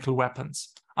chemical weapons.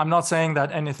 I'm not saying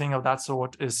that anything of that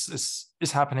sort is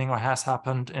happening or has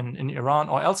happened in Iran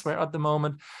or elsewhere at the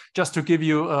moment, just to give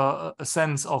you a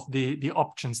sense of the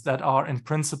options that are in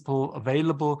principle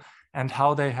available and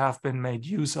how they have been made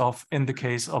use of in the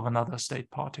case of another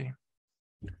state party.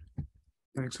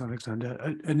 Thanks,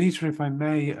 Alexander. Anita, if I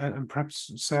may, and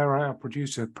perhaps Sarah, our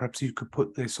producer, perhaps you could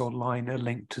put this online, a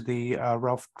link to the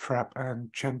Ralph Trapp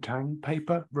and Chen Tang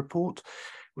paper report,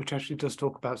 which actually does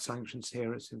talk about sanctions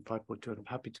here. It's in 5.2, and I'm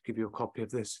happy to give you a copy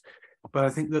of this. But I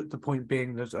think that the point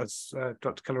being that, as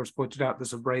Dr. Keller has pointed out,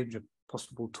 there's a range of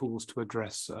possible tools to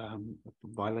address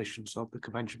violations of the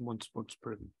convention once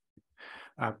proven.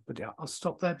 But yeah, I'll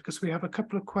stop there because we have a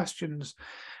couple of questions,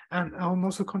 and I'm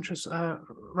also conscious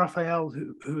Raphael,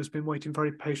 who has been waiting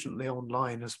very patiently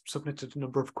online, has submitted a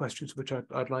number of questions which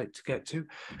I'd like to get to,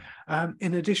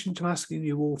 in addition to asking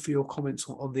you all for your comments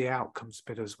on the outcomes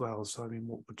bit as well. So I mean,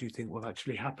 what would you think will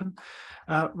actually happen?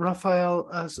 Raphael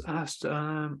has asked,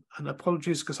 and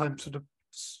apologies because I'm sort of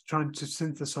trying to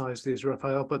synthesize these,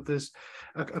 Raphael, but there's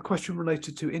a question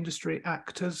related to industry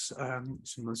actors,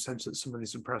 in the sense that some of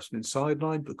these have perhaps been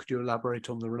sidelined, but could you elaborate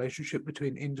on the relationship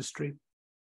between industry?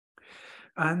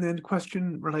 And then a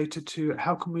question related to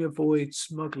how can we avoid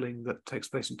smuggling that takes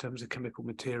place in terms of chemical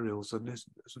materials? And this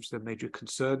is obviously a major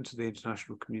concern to the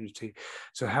international community.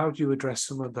 So how do you address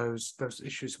some of those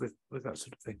issues with that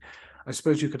sort of thing? I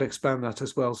suppose you could expand that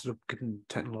as well, sort of given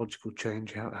technological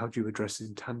change, how do you address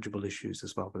intangible issues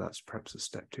as well? But that's perhaps a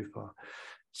step too far.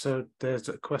 So there's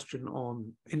a question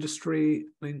on industry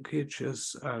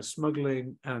linkages,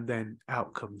 smuggling, and then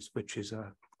outcomes, which is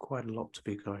quite a lot to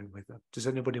be going with. Does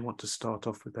anybody want to start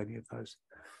off with any of those?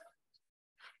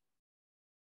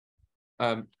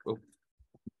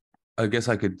 I guess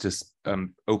I could just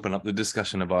open up the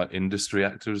discussion about industry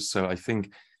actors. So I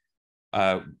think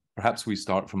perhaps we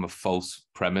start from a false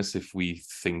premise if we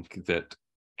think that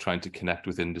trying to connect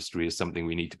with industry is something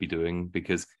we need to be doing,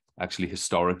 because actually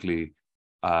historically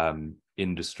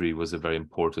industry was a very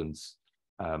important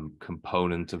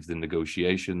component of the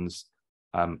negotiations.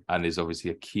 And is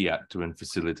obviously a key actor in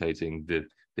facilitating the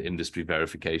industry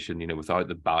verification. You know, without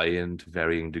the buy-in to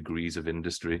varying degrees of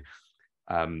industry,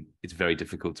 it's very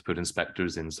difficult to put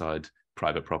inspectors inside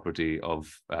private property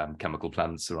of chemical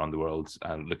plants around the world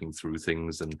and looking through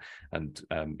things and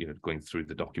you know, going through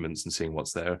the documents and seeing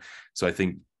what's there. So I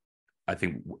think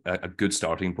a good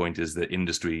starting point is that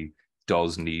industry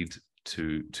does need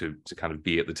to kind of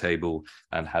be at the table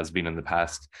and has been in the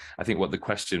past. I think what the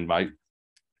question might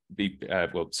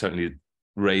well, certainly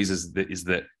raises is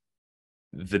that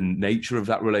the nature of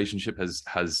that relationship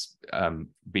has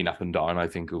been up and down, I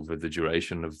think, over the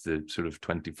duration of the sort of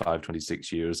 25,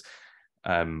 26 years.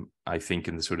 I think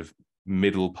in the sort of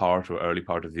middle part or early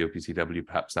part of the OPCW,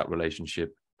 perhaps that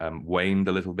relationship waned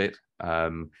a little bit.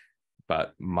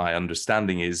 But my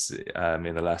understanding is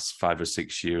in the last 5 or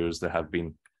 6 years, there have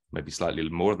been, maybe slightly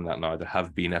more than that now, there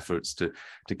have been efforts to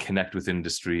connect with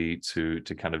industry, to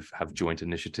kind of have joint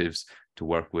initiatives, to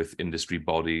work with industry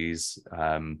bodies,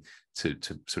 to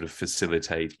sort of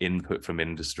facilitate input from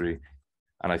industry.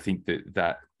 And I think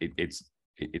that it's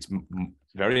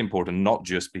very important, not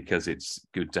just because it's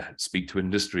good to speak to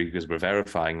industry because we're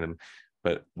verifying them,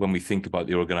 but when we think about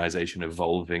the organization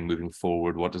evolving, moving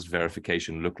forward, what does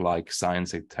verification look like?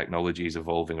 Science and technology is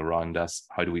evolving around us.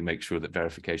 How do we make sure that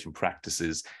verification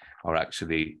practices are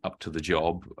actually up to the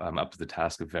job, up to the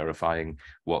task of verifying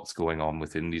what's going on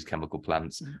within these chemical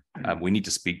plants? We need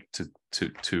to speak to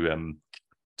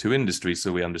industry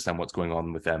so we understand what's going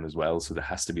on with them as well. So there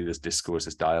has to be this discourse,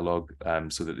 this dialogue,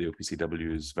 so that the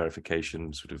OPCW's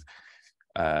verification sort of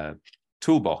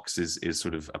toolbox is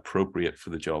sort of appropriate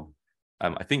for the job.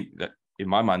 I think that in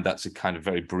my mind, that's a kind of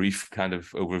very brief kind of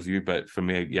overview, but for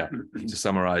me, yeah, to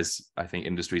summarize, I think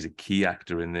industry is a key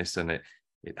actor in this, and it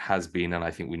has been, and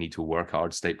I think we need to work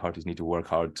hard, state parties need to work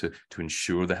hard to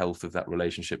ensure the health of that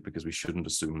relationship, because we shouldn't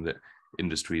assume that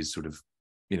industry is sort of,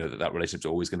 that relationship's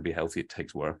always going to be healthy. It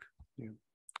takes work. Yeah.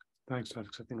 Thanks,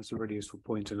 Alex. I think that's a really useful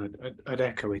point, and I'd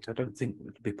echo it. I don't think it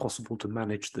would be possible to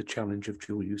manage the challenge of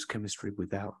dual-use chemistry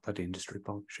without that industry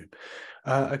partnership.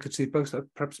 I could see both.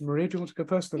 Perhaps Maria, do you want to go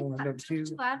first? Then I'll hand over to you.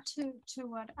 To add to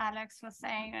what Alex was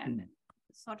saying, and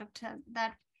sort of to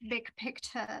that big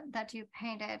picture that you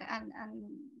painted, and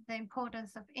the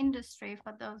importance of industry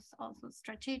for those also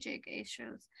strategic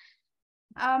issues.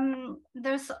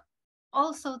 There's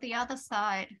also the other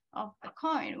side of the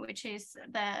coin, which is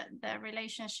the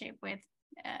relationship with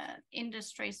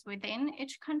industries within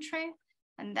each country,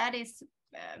 and that is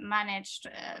managed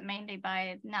mainly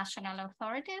by national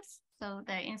authorities, so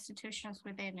the institutions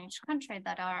within each country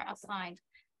that are assigned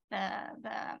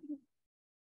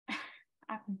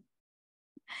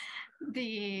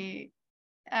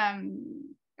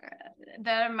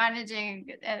they're managing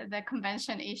the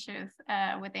convention issues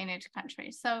within each country.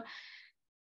 So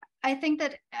I think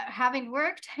that having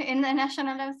worked in the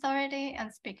national authority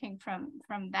and speaking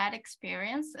from that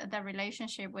experience, the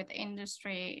relationship with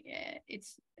industry,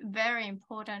 it's very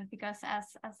important, because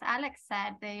as Alex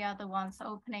said, they are the ones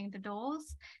opening the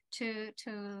doors to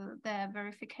the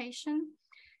verification.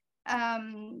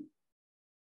 And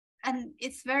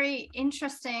it's very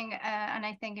interesting and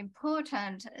I think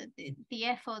important, the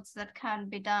efforts that can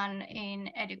be done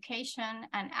in education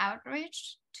and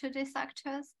outreach to these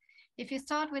actors. If you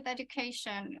start with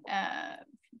education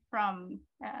when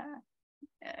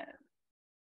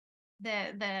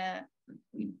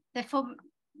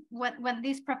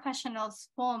these professionals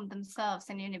form themselves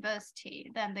in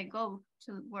university, then they go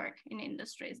to work in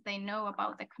industries. They know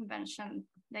about the convention.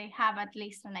 They have at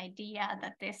least an idea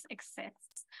that this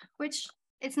exists, which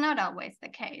is not always the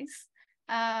case.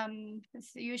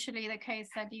 It's usually the case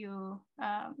that you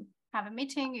have a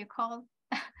meeting, you call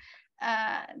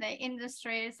the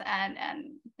industries, and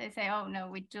they say, oh no,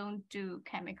 we don't do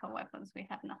chemical weapons, we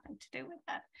have nothing to do with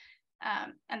that.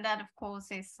 And that of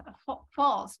course is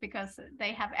false, because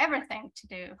they have everything to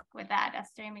do with that.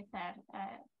 As Jamie said,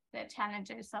 the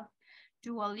challenges of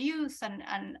dual use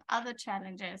and other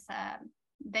challenges,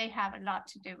 they have a lot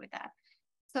to do with that.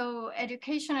 So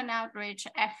education and outreach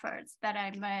efforts that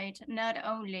are made not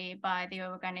only by the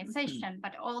organization,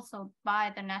 but also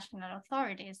by the national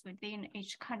authorities within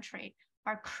each country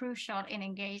are crucial in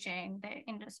engaging the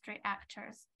industry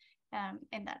actors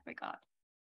in that regard.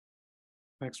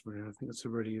 Thanks, Maria. I think that's a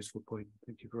really useful point.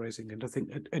 Thank you for raising. And I think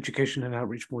education and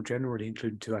outreach more generally,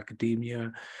 including to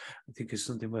academia, I think is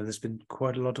something where there's been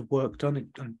quite a lot of work done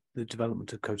on the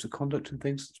development of codes of conduct and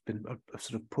things. It's been a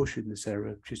sort of push in this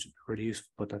area, which is really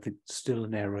useful, but I think still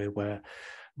an area where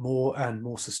more and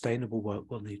more sustainable work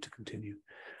will need to continue.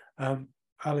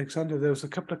 Alexander, there was a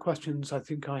couple of questions I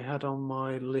think I had on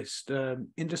my list.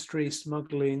 Industry,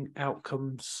 smuggling,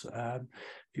 outcomes.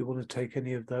 If you want to take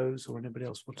any of those, or anybody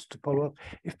else wants to follow up.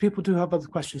 If people do have other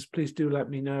questions, please do let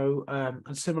me know.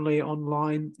 And similarly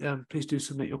online, please do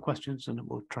submit your questions and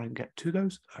we'll try and get to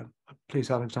those.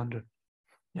 Please, Alexander.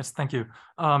 Yes, thank you.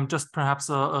 Just perhaps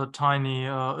a tiny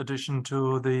addition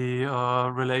to the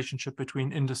relationship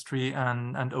between industry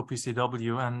and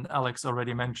OPCW. And Alex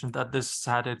already mentioned that this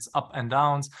had its up and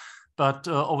downs, but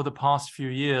over the past few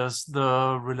years,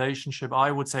 the relationship,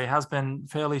 I would say, has been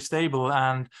fairly stable.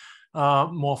 And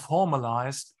more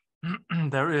formalized,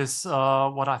 there is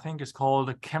what I think is called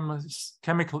a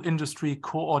Chemical Industry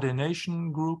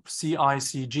Coordination Group,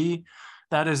 CICG,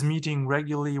 that is meeting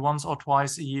regularly once or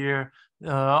twice a year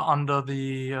under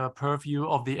the purview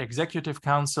of the Executive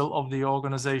Council of the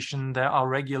organization. There are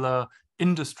regular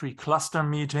industry cluster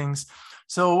meetings.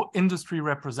 So industry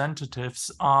representatives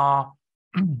are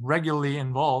regularly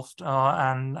involved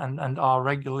and are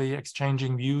regularly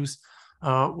exchanging views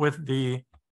with the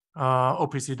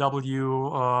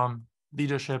OPCW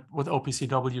leadership, with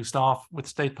OPCW staff, with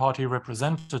state party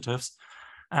representatives.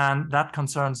 And that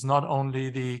concerns not only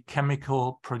the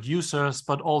chemical producers,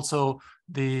 but also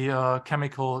the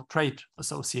Chemical Trade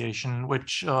Association,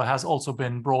 which has also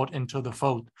been brought into the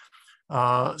fold,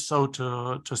 so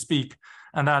to speak.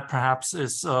 And that perhaps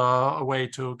is a way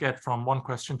to get from one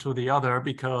question to the other,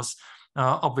 because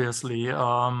obviously,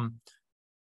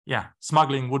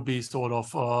 smuggling would be sort of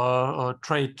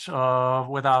trade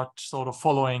without sort of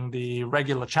following the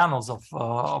regular channels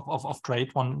of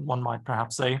trade, one might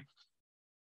perhaps say.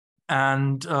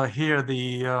 And here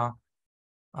the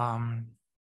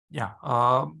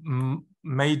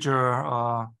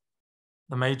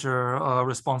major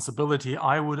responsibility,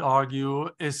 I would argue,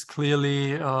 is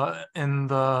clearly in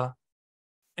the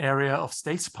area of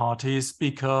states parties,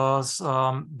 because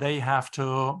they have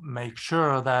to make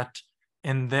sure that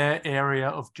in their area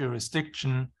of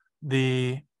jurisdiction,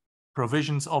 the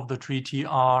provisions of the treaty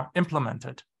are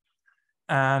implemented.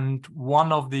 And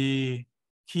one of the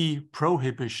key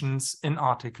prohibitions in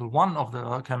Article 1 of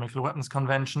the Chemical Weapons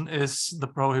Convention is the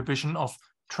prohibition of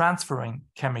transferring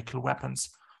chemical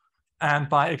weapons, and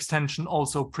by extension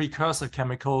also precursor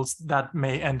chemicals that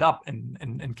may end up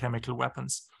in chemical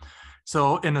weapons.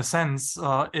 So in a sense,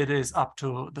 it is up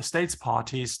to the states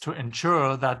parties to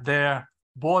ensure that their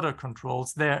border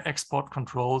controls, their export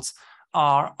controls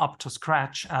are up to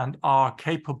scratch and are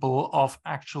capable of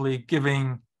actually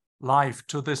giving life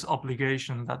to this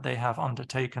obligation that they have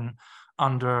undertaken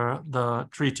under the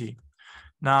treaty.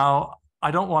 Now, I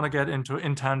don't want to get into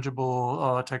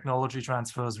intangible technology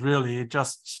transfers, really,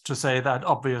 just to say that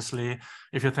obviously,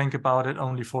 if you think about it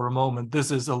only for a moment, this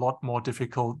is a lot more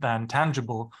difficult than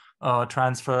tangible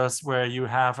transfers, where you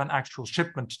have an actual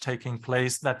shipment taking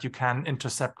place that you can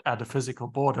intercept at a physical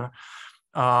border.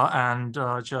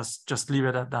 Just leave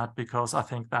it at that, because I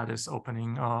think that is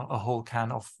opening a whole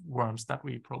can of worms that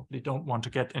we probably don't want to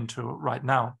get into right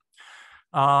now.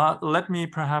 Let me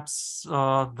perhaps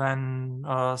then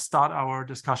start our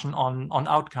discussion on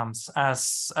outcomes.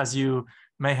 As you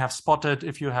may have spotted,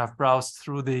 if you have browsed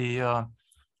through the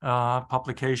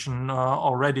publication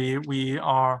already, we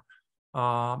are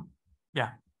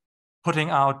putting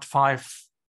out 5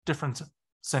 different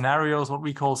scenarios, what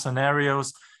we call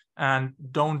scenarios, and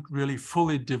don't really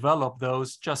fully develop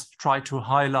those, just try to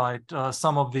highlight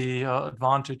some of the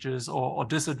advantages or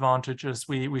disadvantages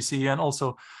we see, and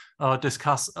also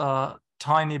discuss a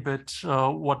tiny bit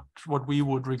what we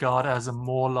would regard as a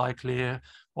more likely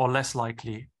or less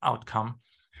likely outcome.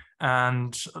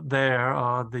 And there,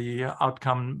 the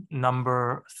outcome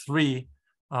number 3,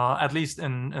 at least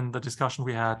in the discussion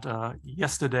we had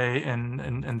yesterday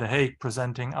in The Hague,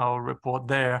 presenting our report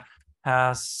there,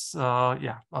 has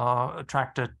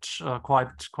attracted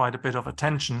quite a bit of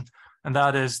attention, and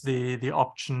that is the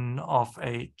option of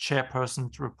a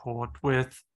chairperson's report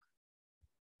with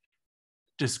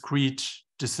discrete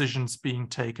decisions being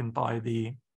taken by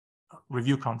the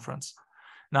review conference.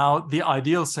 Now, the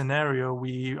ideal scenario,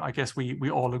 I guess we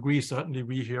all agree, certainly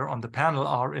we here on the panel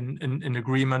are in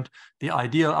agreement, the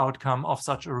ideal outcome of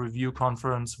such a review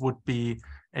conference would be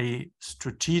a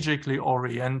strategically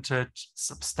oriented,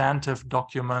 substantive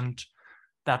document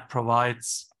that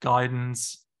provides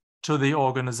guidance to the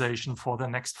organization for the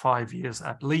next 5 years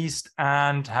at least,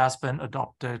 and has been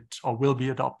adopted or will be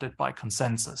adopted by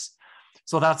consensus.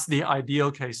 So that's the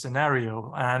ideal case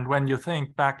scenario. And when you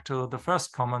think back to the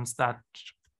first comments that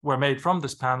were made from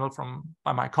this panel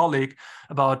by my colleague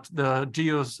about the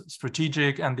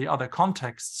geostrategic and the other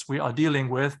contexts we are dealing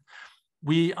with,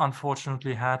 we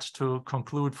unfortunately had to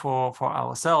conclude for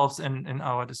ourselves in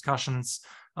our discussions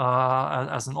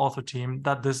as an author team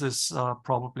that this is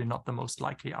probably not the most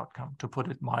likely outcome, to put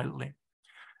it mildly.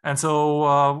 And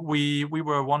so we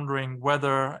were wondering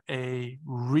whether a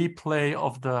replay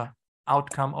of the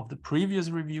outcome of the previous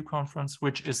review conference,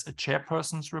 which is a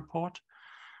chairperson's report,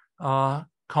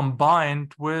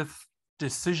 combined with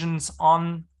decisions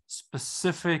on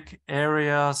specific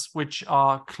areas which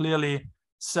are clearly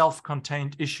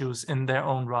self-contained issues in their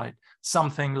own right.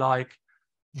 Something like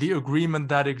the agreement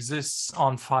that exists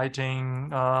on fighting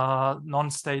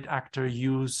non-state actor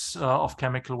use of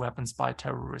chemical weapons by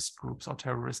terrorist groups or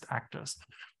terrorist actors,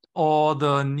 or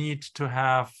the need to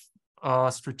have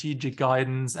strategic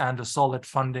guidance and a solid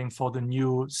funding for the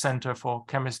new Center for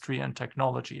Chemistry and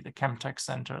Technology, the Chemtech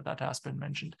Center that has been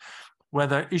mentioned.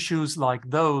 Whether issues like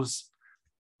those,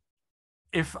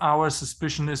 if our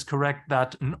suspicion is correct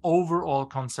that an overall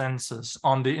consensus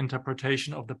on the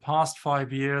interpretation of the past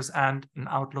 5 years and an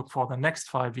outlook for the next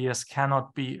 5 years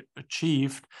cannot be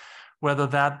achieved, whether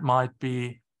that might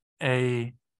be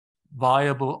a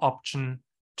viable option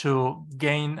to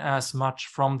gain as much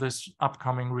from this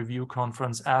upcoming review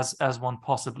conference as one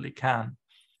possibly can.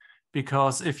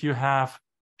 Because if you have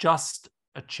just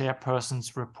a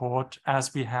chairperson's report,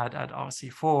 as we had at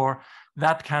RC4,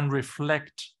 that can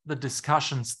reflect the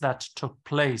discussions that took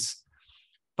place.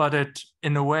 But it,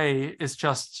 in a way, is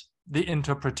just the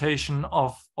interpretation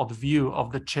of or the view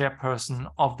of the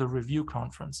chairperson of the review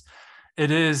conference.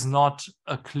 It is not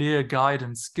a clear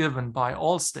guidance given by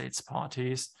all states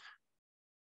parties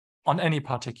on any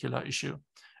particular issue.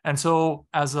 And so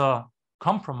as a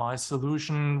compromise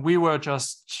solution, we were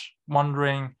just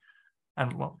wondering,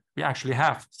 and well, we actually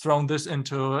have thrown this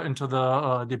into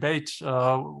the debate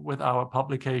with our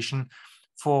publication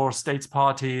for states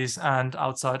parties and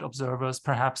outside observers,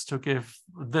 perhaps to give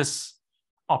this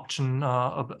option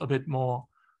a bit more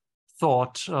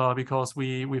thought, because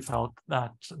we felt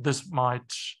that this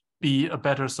might be a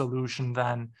better solution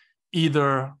than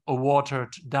either a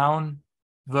watered down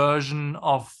version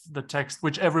of the text,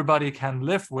 which everybody can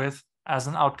live with as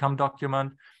an outcome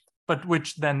document, but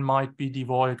which then might be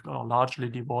devoid or largely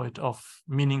devoid of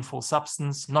meaningful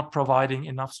substance, not providing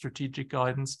enough strategic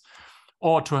guidance,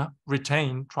 or to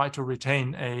try to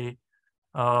retain a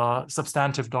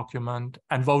substantive document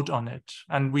and vote on it.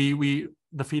 And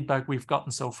the feedback we've gotten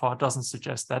so far doesn't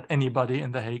suggest that anybody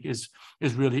in The Hague is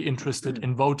really interested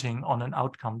in voting on an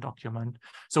outcome document.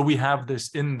 So we have this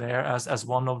in there as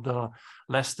one of the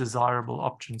less desirable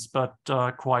options, but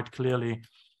quite clearly,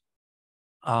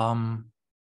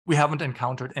 we haven't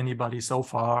encountered anybody so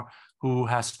far who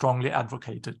has strongly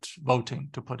advocated voting,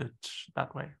 to put it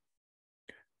that way.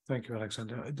 Thank you,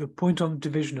 Alexander. The point on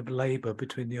division of labour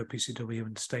between the OPCW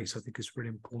and states, I think, is really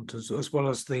important, as well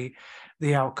as the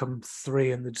outcome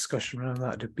 3 and the discussion around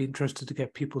that. I'd be interested to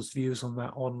get people's views on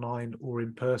that online or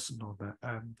in person on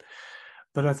that.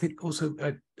 But I think also,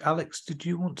 Alex, did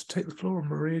you want to take the floor, or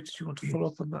Maria, did you want to follow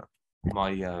up on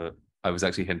that? I was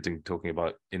actually talking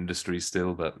about industry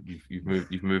still, but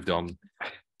you've moved on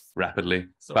rapidly.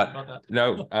 Sorry but about that.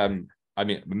 No, I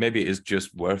mean, maybe it is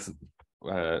just worth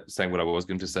saying what I was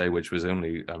going to say, which was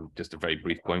only just a very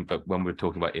brief point. But when we're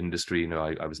talking about industry,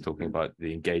 I was talking about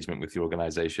the engagement with the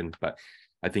organization, but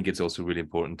I think it's also really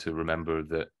important to remember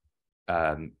that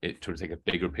to take a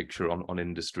bigger picture on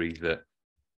industry, that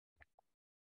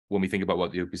when we think about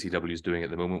what the OPCW is doing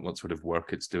at the moment, what sort of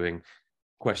work it's doing,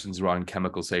 questions around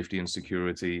chemical safety and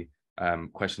security,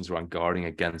 questions around guarding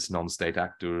against non-state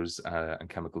actors and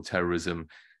chemical terrorism.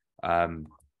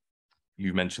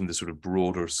 You mentioned the sort of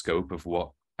broader scope of what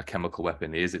a chemical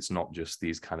weapon is. It's not just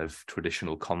these kind of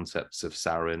traditional concepts of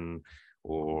sarin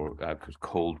or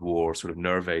Cold War sort of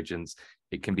nerve agents.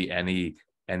 It can be any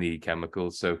chemical.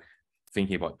 So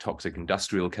thinking about toxic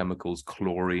industrial chemicals,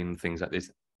 chlorine, things like this,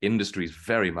 industry is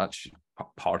very much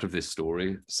part of this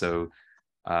story. So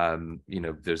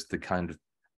there's the kind of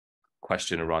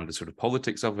question around the sort of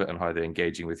politics of it and how they're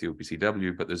engaging with the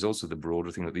OPCW, but there's also the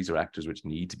broader thing that these are actors which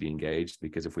need to be engaged,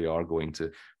 because if we are going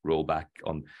to roll back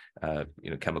on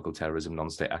chemical terrorism,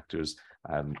 non-state actors,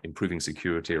 improving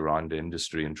security around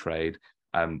industry and trade,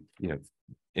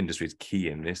 industry is key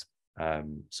in this,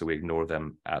 so we ignore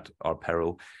them at our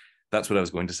peril. That's what I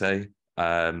was going to say.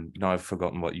 Now I've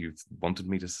forgotten what you wanted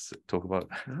me to talk about.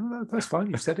 No, that's fine.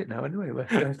 You said it now anyway.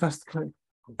 That's the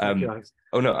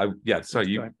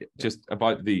sorry, just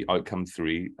about the outcome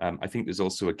 3. I think there's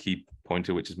also a key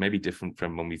pointer which is maybe different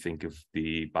from when we think of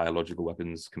the Biological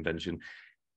Weapons Convention.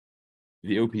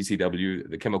 The OPCW,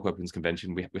 the Chemical Weapons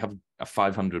Convention, we have a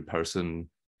 500-person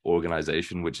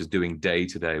organization which is doing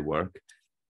day-to-day work.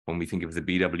 When we think of the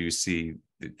BWC,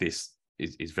 this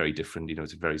is very different.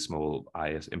 It's a very small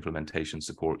IS implementation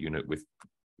support unit with,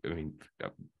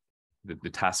 the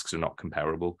tasks are not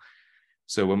comparable.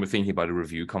 So when we're thinking about a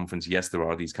review conference, yes, there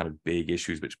are these kind of big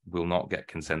issues which will not get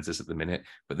consensus at the minute,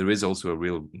 but there is also a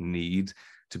real need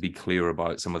to be clear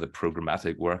about some of the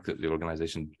programmatic work that the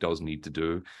organization does need to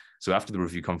do. So after the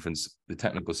review conference, the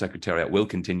technical secretariat will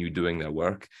continue doing their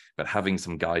work, but having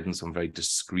some guidance on very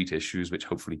discrete issues, which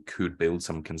hopefully could build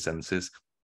some consensus.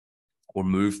 or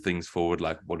move things forward,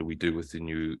 like what do we do with the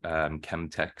new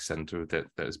Chemtech Center that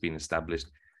has been established.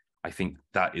 I think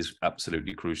that is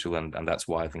absolutely crucial, and that's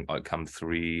why I think outcome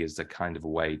 3 is a kind of a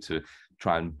way to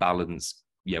try and balance.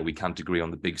 Yeah, we can't agree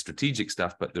on the big strategic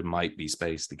stuff, but there might be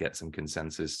space to get some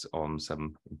consensus on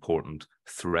some important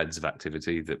threads of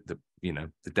activity that you know,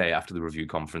 the day after the review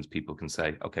conference, people can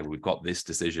say, okay, well, we've got this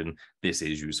decision, this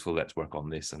is useful, let's work on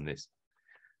this and this.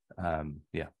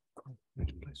 Yeah.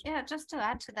 Yeah, just to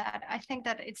add to that, I think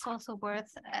that it's also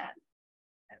worth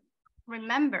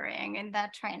remembering in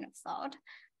that train of thought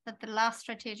that the last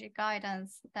strategic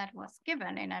guidance that was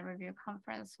given in a review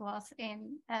conference was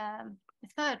in the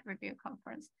 3rd review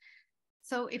conference.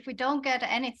 So if we don't get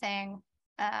anything,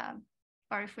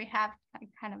 or if we have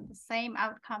kind of the same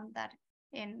outcome that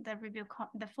in the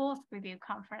 4th review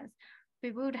conference,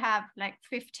 we would have like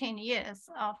 15 years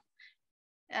of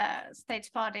states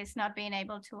parties not being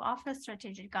able to offer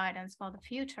strategic guidance for the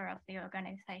future of the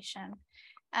organization.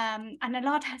 And a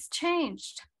lot has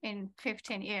changed in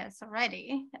 15 years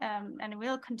already, and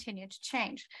will continue to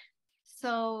change.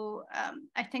 So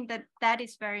I think that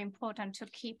is very important to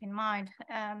keep in mind.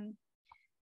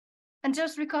 And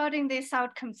just regarding this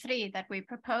outcome 3 that we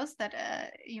proposed, that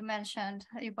you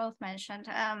both mentioned,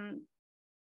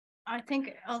 I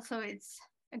think also it's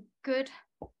a good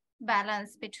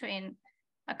balance between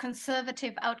a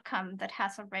conservative outcome that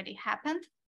has already happened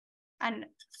and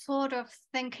sort of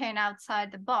thinking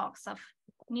outside the box of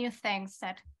new things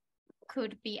that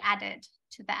could be added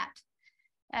to that,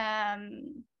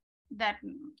 that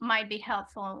might be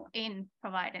helpful in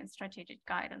providing strategic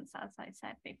guidance, as I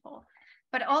said before.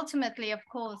 But ultimately, of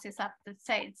course, it's up to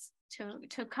states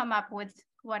to come up with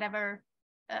whatever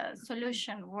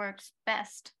solution works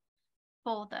best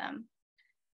for them.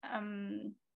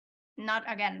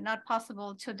 Not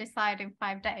possible to decide in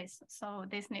 5 days. So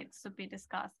this needs to be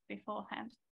discussed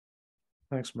beforehand.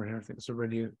 Thanks, Maria. I think it's a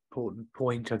really important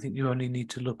point. I think you only need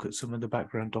to look at some of the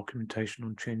background documentation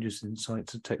on changes in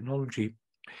science and technology.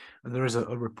 And there is a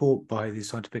report by the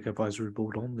Scientific Advisory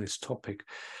Board on this topic.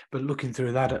 But looking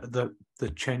through that, the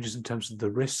changes in terms of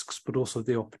the risks, but also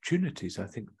the opportunities, I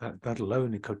think that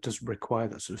alone does require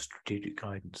that sort of strategic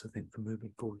guidance, I think, for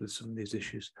moving forward with some of these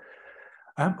issues.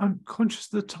 I'm conscious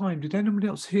of the time. Did anybody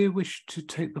else here wish to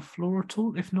take the floor at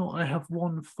all? If not, I have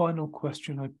one final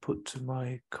question I put to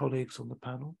my colleagues on the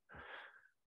panel.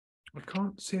 I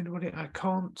can't see anybody. I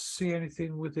can't see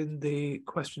anything within the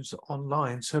questions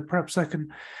online. So perhaps I can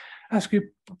ask you,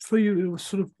 for you,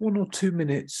 sort of 1 or 2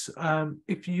 minutes,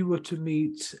 if you were to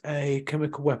meet a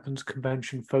chemical weapons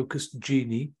convention focused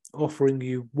genie offering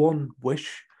you one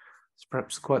wish. It's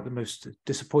perhaps quite the most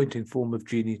disappointing form of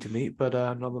genie to meet, but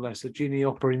nonetheless, a genie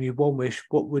offering you one wish,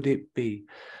 what would it be?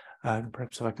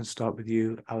 Perhaps I can start with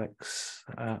you, Alex.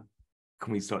 Can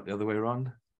we start the other way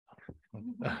around?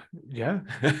 Yeah.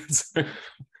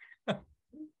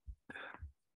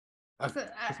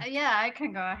 Yeah, I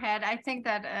can go ahead. I think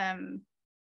that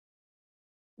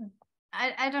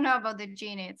I don't know about the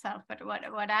genie itself, but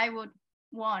what I would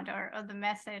want, or the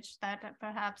message that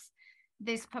perhaps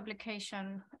this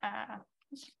publication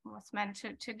was meant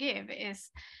to give, is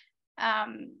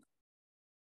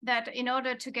that in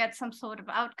order to get some sort of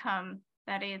outcome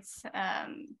that is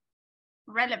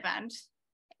relevant,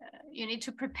 you need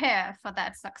to prepare for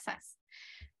that success.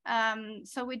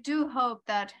 So we do hope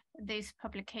that this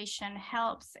publication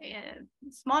helps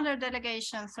smaller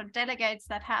delegations or delegates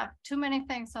that have too many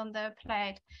things on their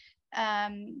plate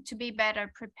to be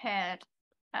better prepared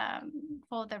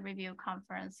for the review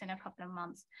conference in a couple of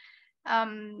months.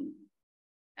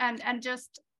 And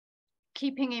just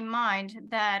keeping in mind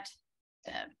that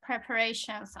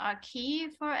preparations are key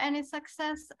for any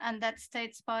success, and that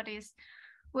states parties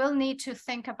will need to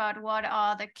think about what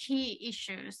are the key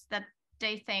issues that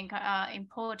they think are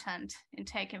important in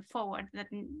taking forward, that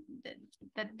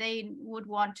they would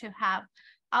want to have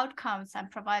outcomes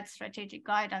and provide strategic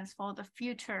guidance for the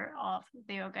future of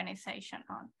the organization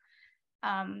on.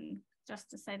 Just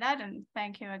to say that, and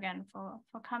thank you again for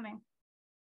coming.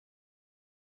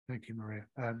 Thank you, Maria.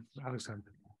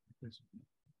 Alexander, please.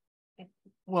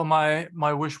 Well,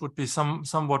 my wish would be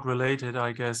somewhat related,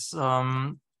 I guess.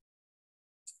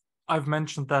 I've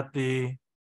mentioned that the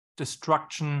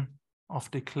destruction of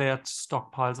declared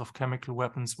stockpiles of chemical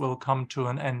weapons will come to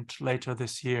an end later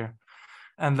this year.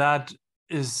 And that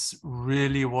is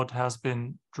really what has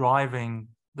been driving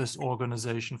this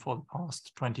organization for the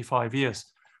past 25 years.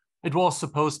 It was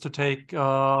supposed to take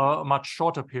a much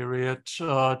shorter period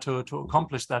to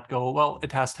accomplish that goal. Well,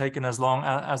 it has taken as long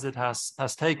as it has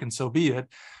taken, so be it.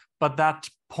 But that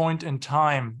point in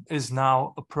time is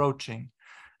now approaching.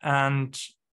 And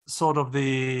sort of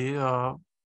the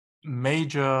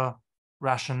major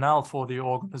rationale for the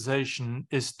organization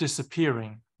is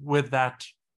disappearing with that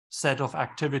set of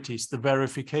activities, the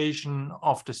verification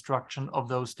of destruction of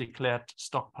those declared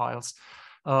stockpiles.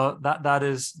 That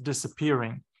is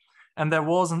disappearing. And there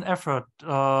was an effort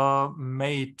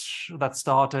made that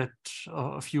started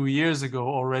a few years ago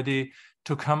already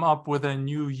to come up with a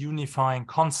new unifying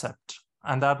concept.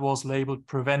 And that was labeled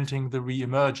preventing the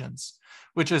re-emergence,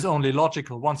 which is only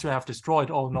logical. Once you have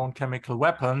destroyed all known chemical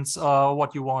weapons,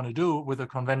 what you want to do with a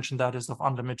convention that is of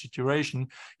unlimited duration,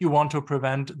 you want to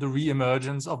prevent the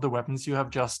re-emergence of the weapons you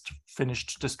have just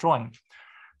finished destroying.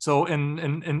 So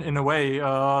in a way,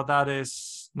 that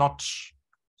is not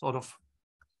sort of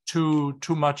too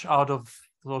much out of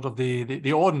sort of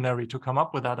the ordinary to come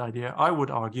up with that idea, I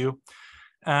would argue.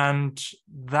 And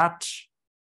that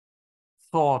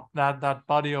thought, that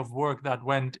body of work that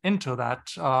went into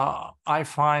that, I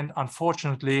find,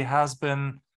 unfortunately, has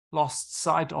been lost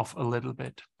sight of a little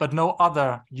bit. But no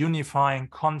other unifying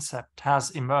concept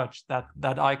has emerged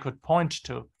that I could point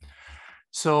to.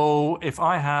 So if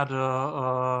I had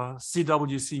a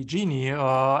CWC genie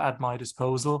at my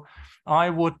disposal, I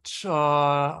would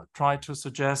try to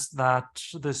suggest that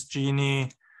this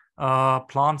genie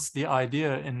plants the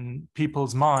idea in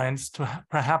people's minds to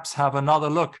perhaps have another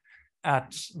look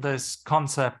at this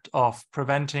concept of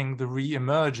preventing the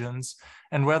re-emergence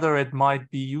and whether it might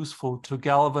be useful to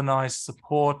galvanize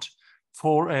support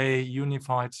for a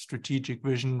unified strategic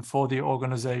vision for the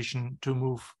organization to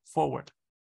move forward.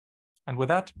 And with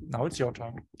that, now it's your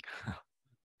turn.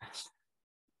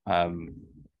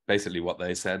 Basically what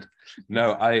they said.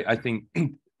 No, I think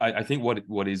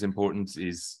what is important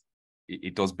is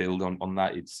it does build on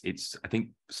that. It's I think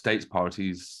states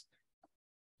parties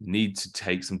need to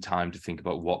take some time to think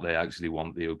about what they actually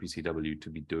want the OPCW to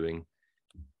be doing.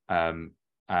 And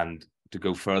to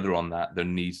go further on that, there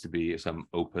needs to be some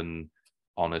open,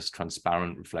 honest,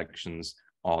 transparent reflections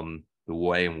on the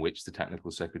way in which the Technical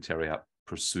Secretariat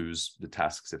pursues the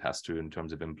tasks it has to in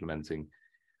terms of implementing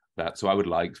that. So I would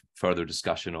like further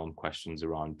discussion on questions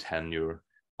around tenure,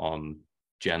 on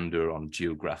gender, on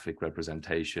geographic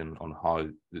representation, on how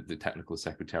the Technical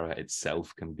Secretariat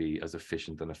itself can be as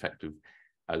efficient and effective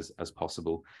as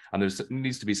possible. And there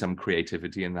needs to be some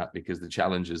creativity in that, because the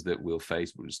challenges that we'll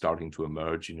face are starting to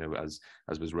emerge, you know, as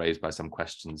was raised by some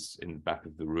questions in the back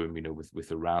of the room, you know,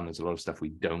 with Iran. There's a lot of stuff we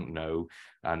don't know,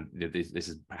 and this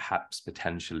is perhaps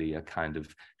potentially a kind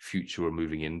of future we're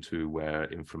moving into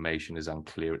where information is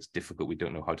unclear, it's difficult, we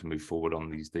don't know how to move forward on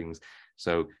these things.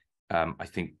 So I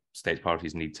think states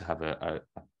parties need to have a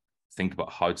think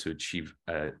about how to achieve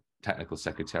Technical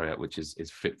Secretariat which is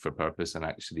fit for purpose and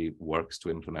actually works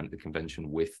to implement the convention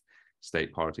with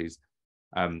state parties.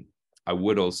 I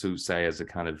would also say, as a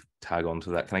kind of tag on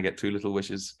to that, can I get two little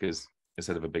wishes? Because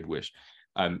instead of a big wish,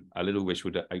 a little wish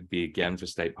would be again for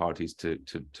state parties to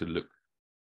look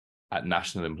at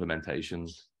national implementation,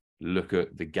 look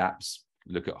at the gaps,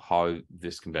 look at how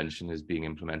this convention is being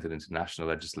implemented into national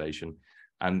legislation,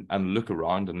 and look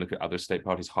around and look at other state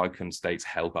parties. How can states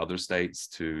help other states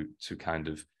to kind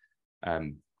of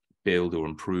build or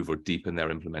improve or deepen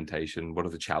their implementation? What are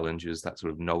the challenges? That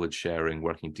sort of knowledge sharing,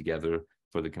 working together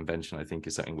for the convention, I think,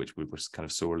 is something which we were kind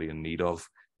of sorely in need of,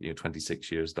 you know,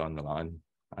 26 years down the line.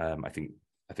 I think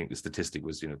the statistic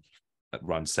was, you know,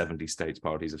 around 70 states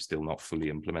parties have still not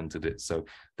fully implemented it. So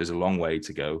there's a long way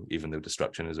to go, even though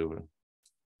destruction is over.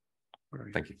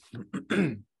 Thank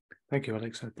you. Thank you,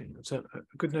 Alex. I think that's a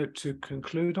good note to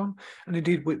conclude on. And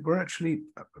indeed, we're actually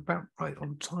about right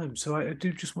on time. So I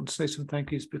do just want to say some thank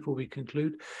yous before we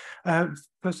conclude.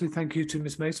 Firstly, thank you to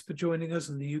Ms. Mason for joining us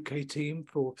and the UK team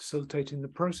for facilitating the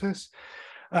process.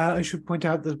 I should point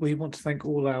out that we want to thank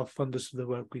all our funders for the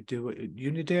work we do at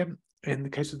UNIDIR. In the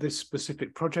case of this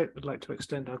specific project, we'd like to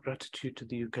extend our gratitude to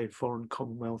the UK Foreign,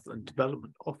 Commonwealth and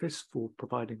Development Office for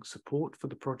providing support for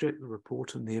the project, the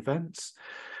report and the events.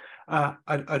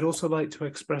 I'd also like to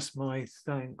express my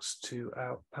thanks to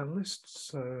our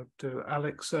panelists, to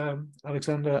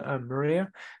Alexander and Maria.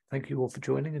 Thank you all for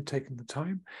joining and taking the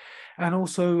time. And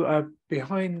also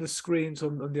behind the screens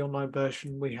on the online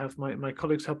version, we have my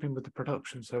colleagues helping with the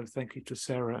production. So thank you to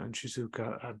Sarah and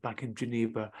Shizuka back in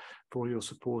Geneva for all your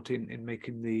support in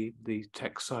making the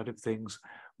tech side of things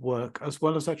work, as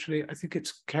well as actually, I think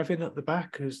it's Kevin at the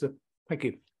back who's the, thank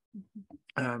you.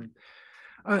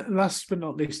 Last but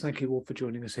not least, thank you all for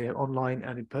joining us here online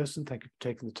and in person. Thank you for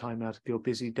taking the time out of your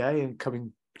busy day and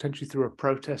coming potentially through a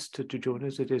protest to join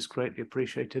us. It is greatly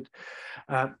appreciated.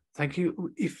 Thank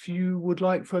you. If you would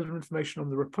like further information on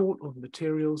the report or the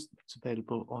materials, it's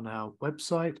available on our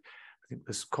website. I think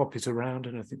there's copies around,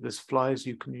 and I think there's flyers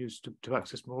you can use to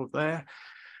access more there.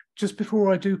 just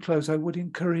before I do close, I would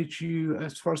encourage you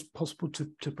as far as possible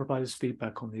to provide us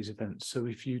feedback on these events. So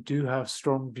if you do have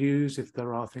strong views, if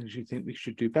there are things you think we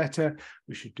should do better,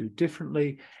 we should do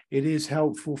differently, it is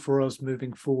helpful for us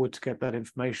moving forward to get that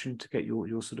information, to get your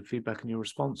sort of feedback and your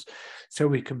response, so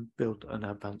we can build and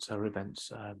advance our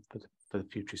events for the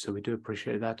future. So we do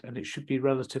appreciate that, and it should be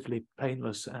relatively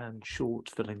painless and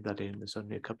short filling that in. There's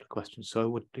only a couple of questions, so I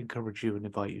would encourage you and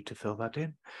invite you to fill that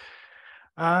in.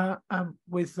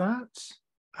 With that,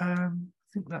 I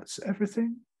think that's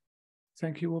everything.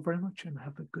 Thank you all very much and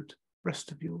have a good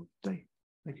rest of your day.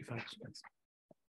 Thank you, folks.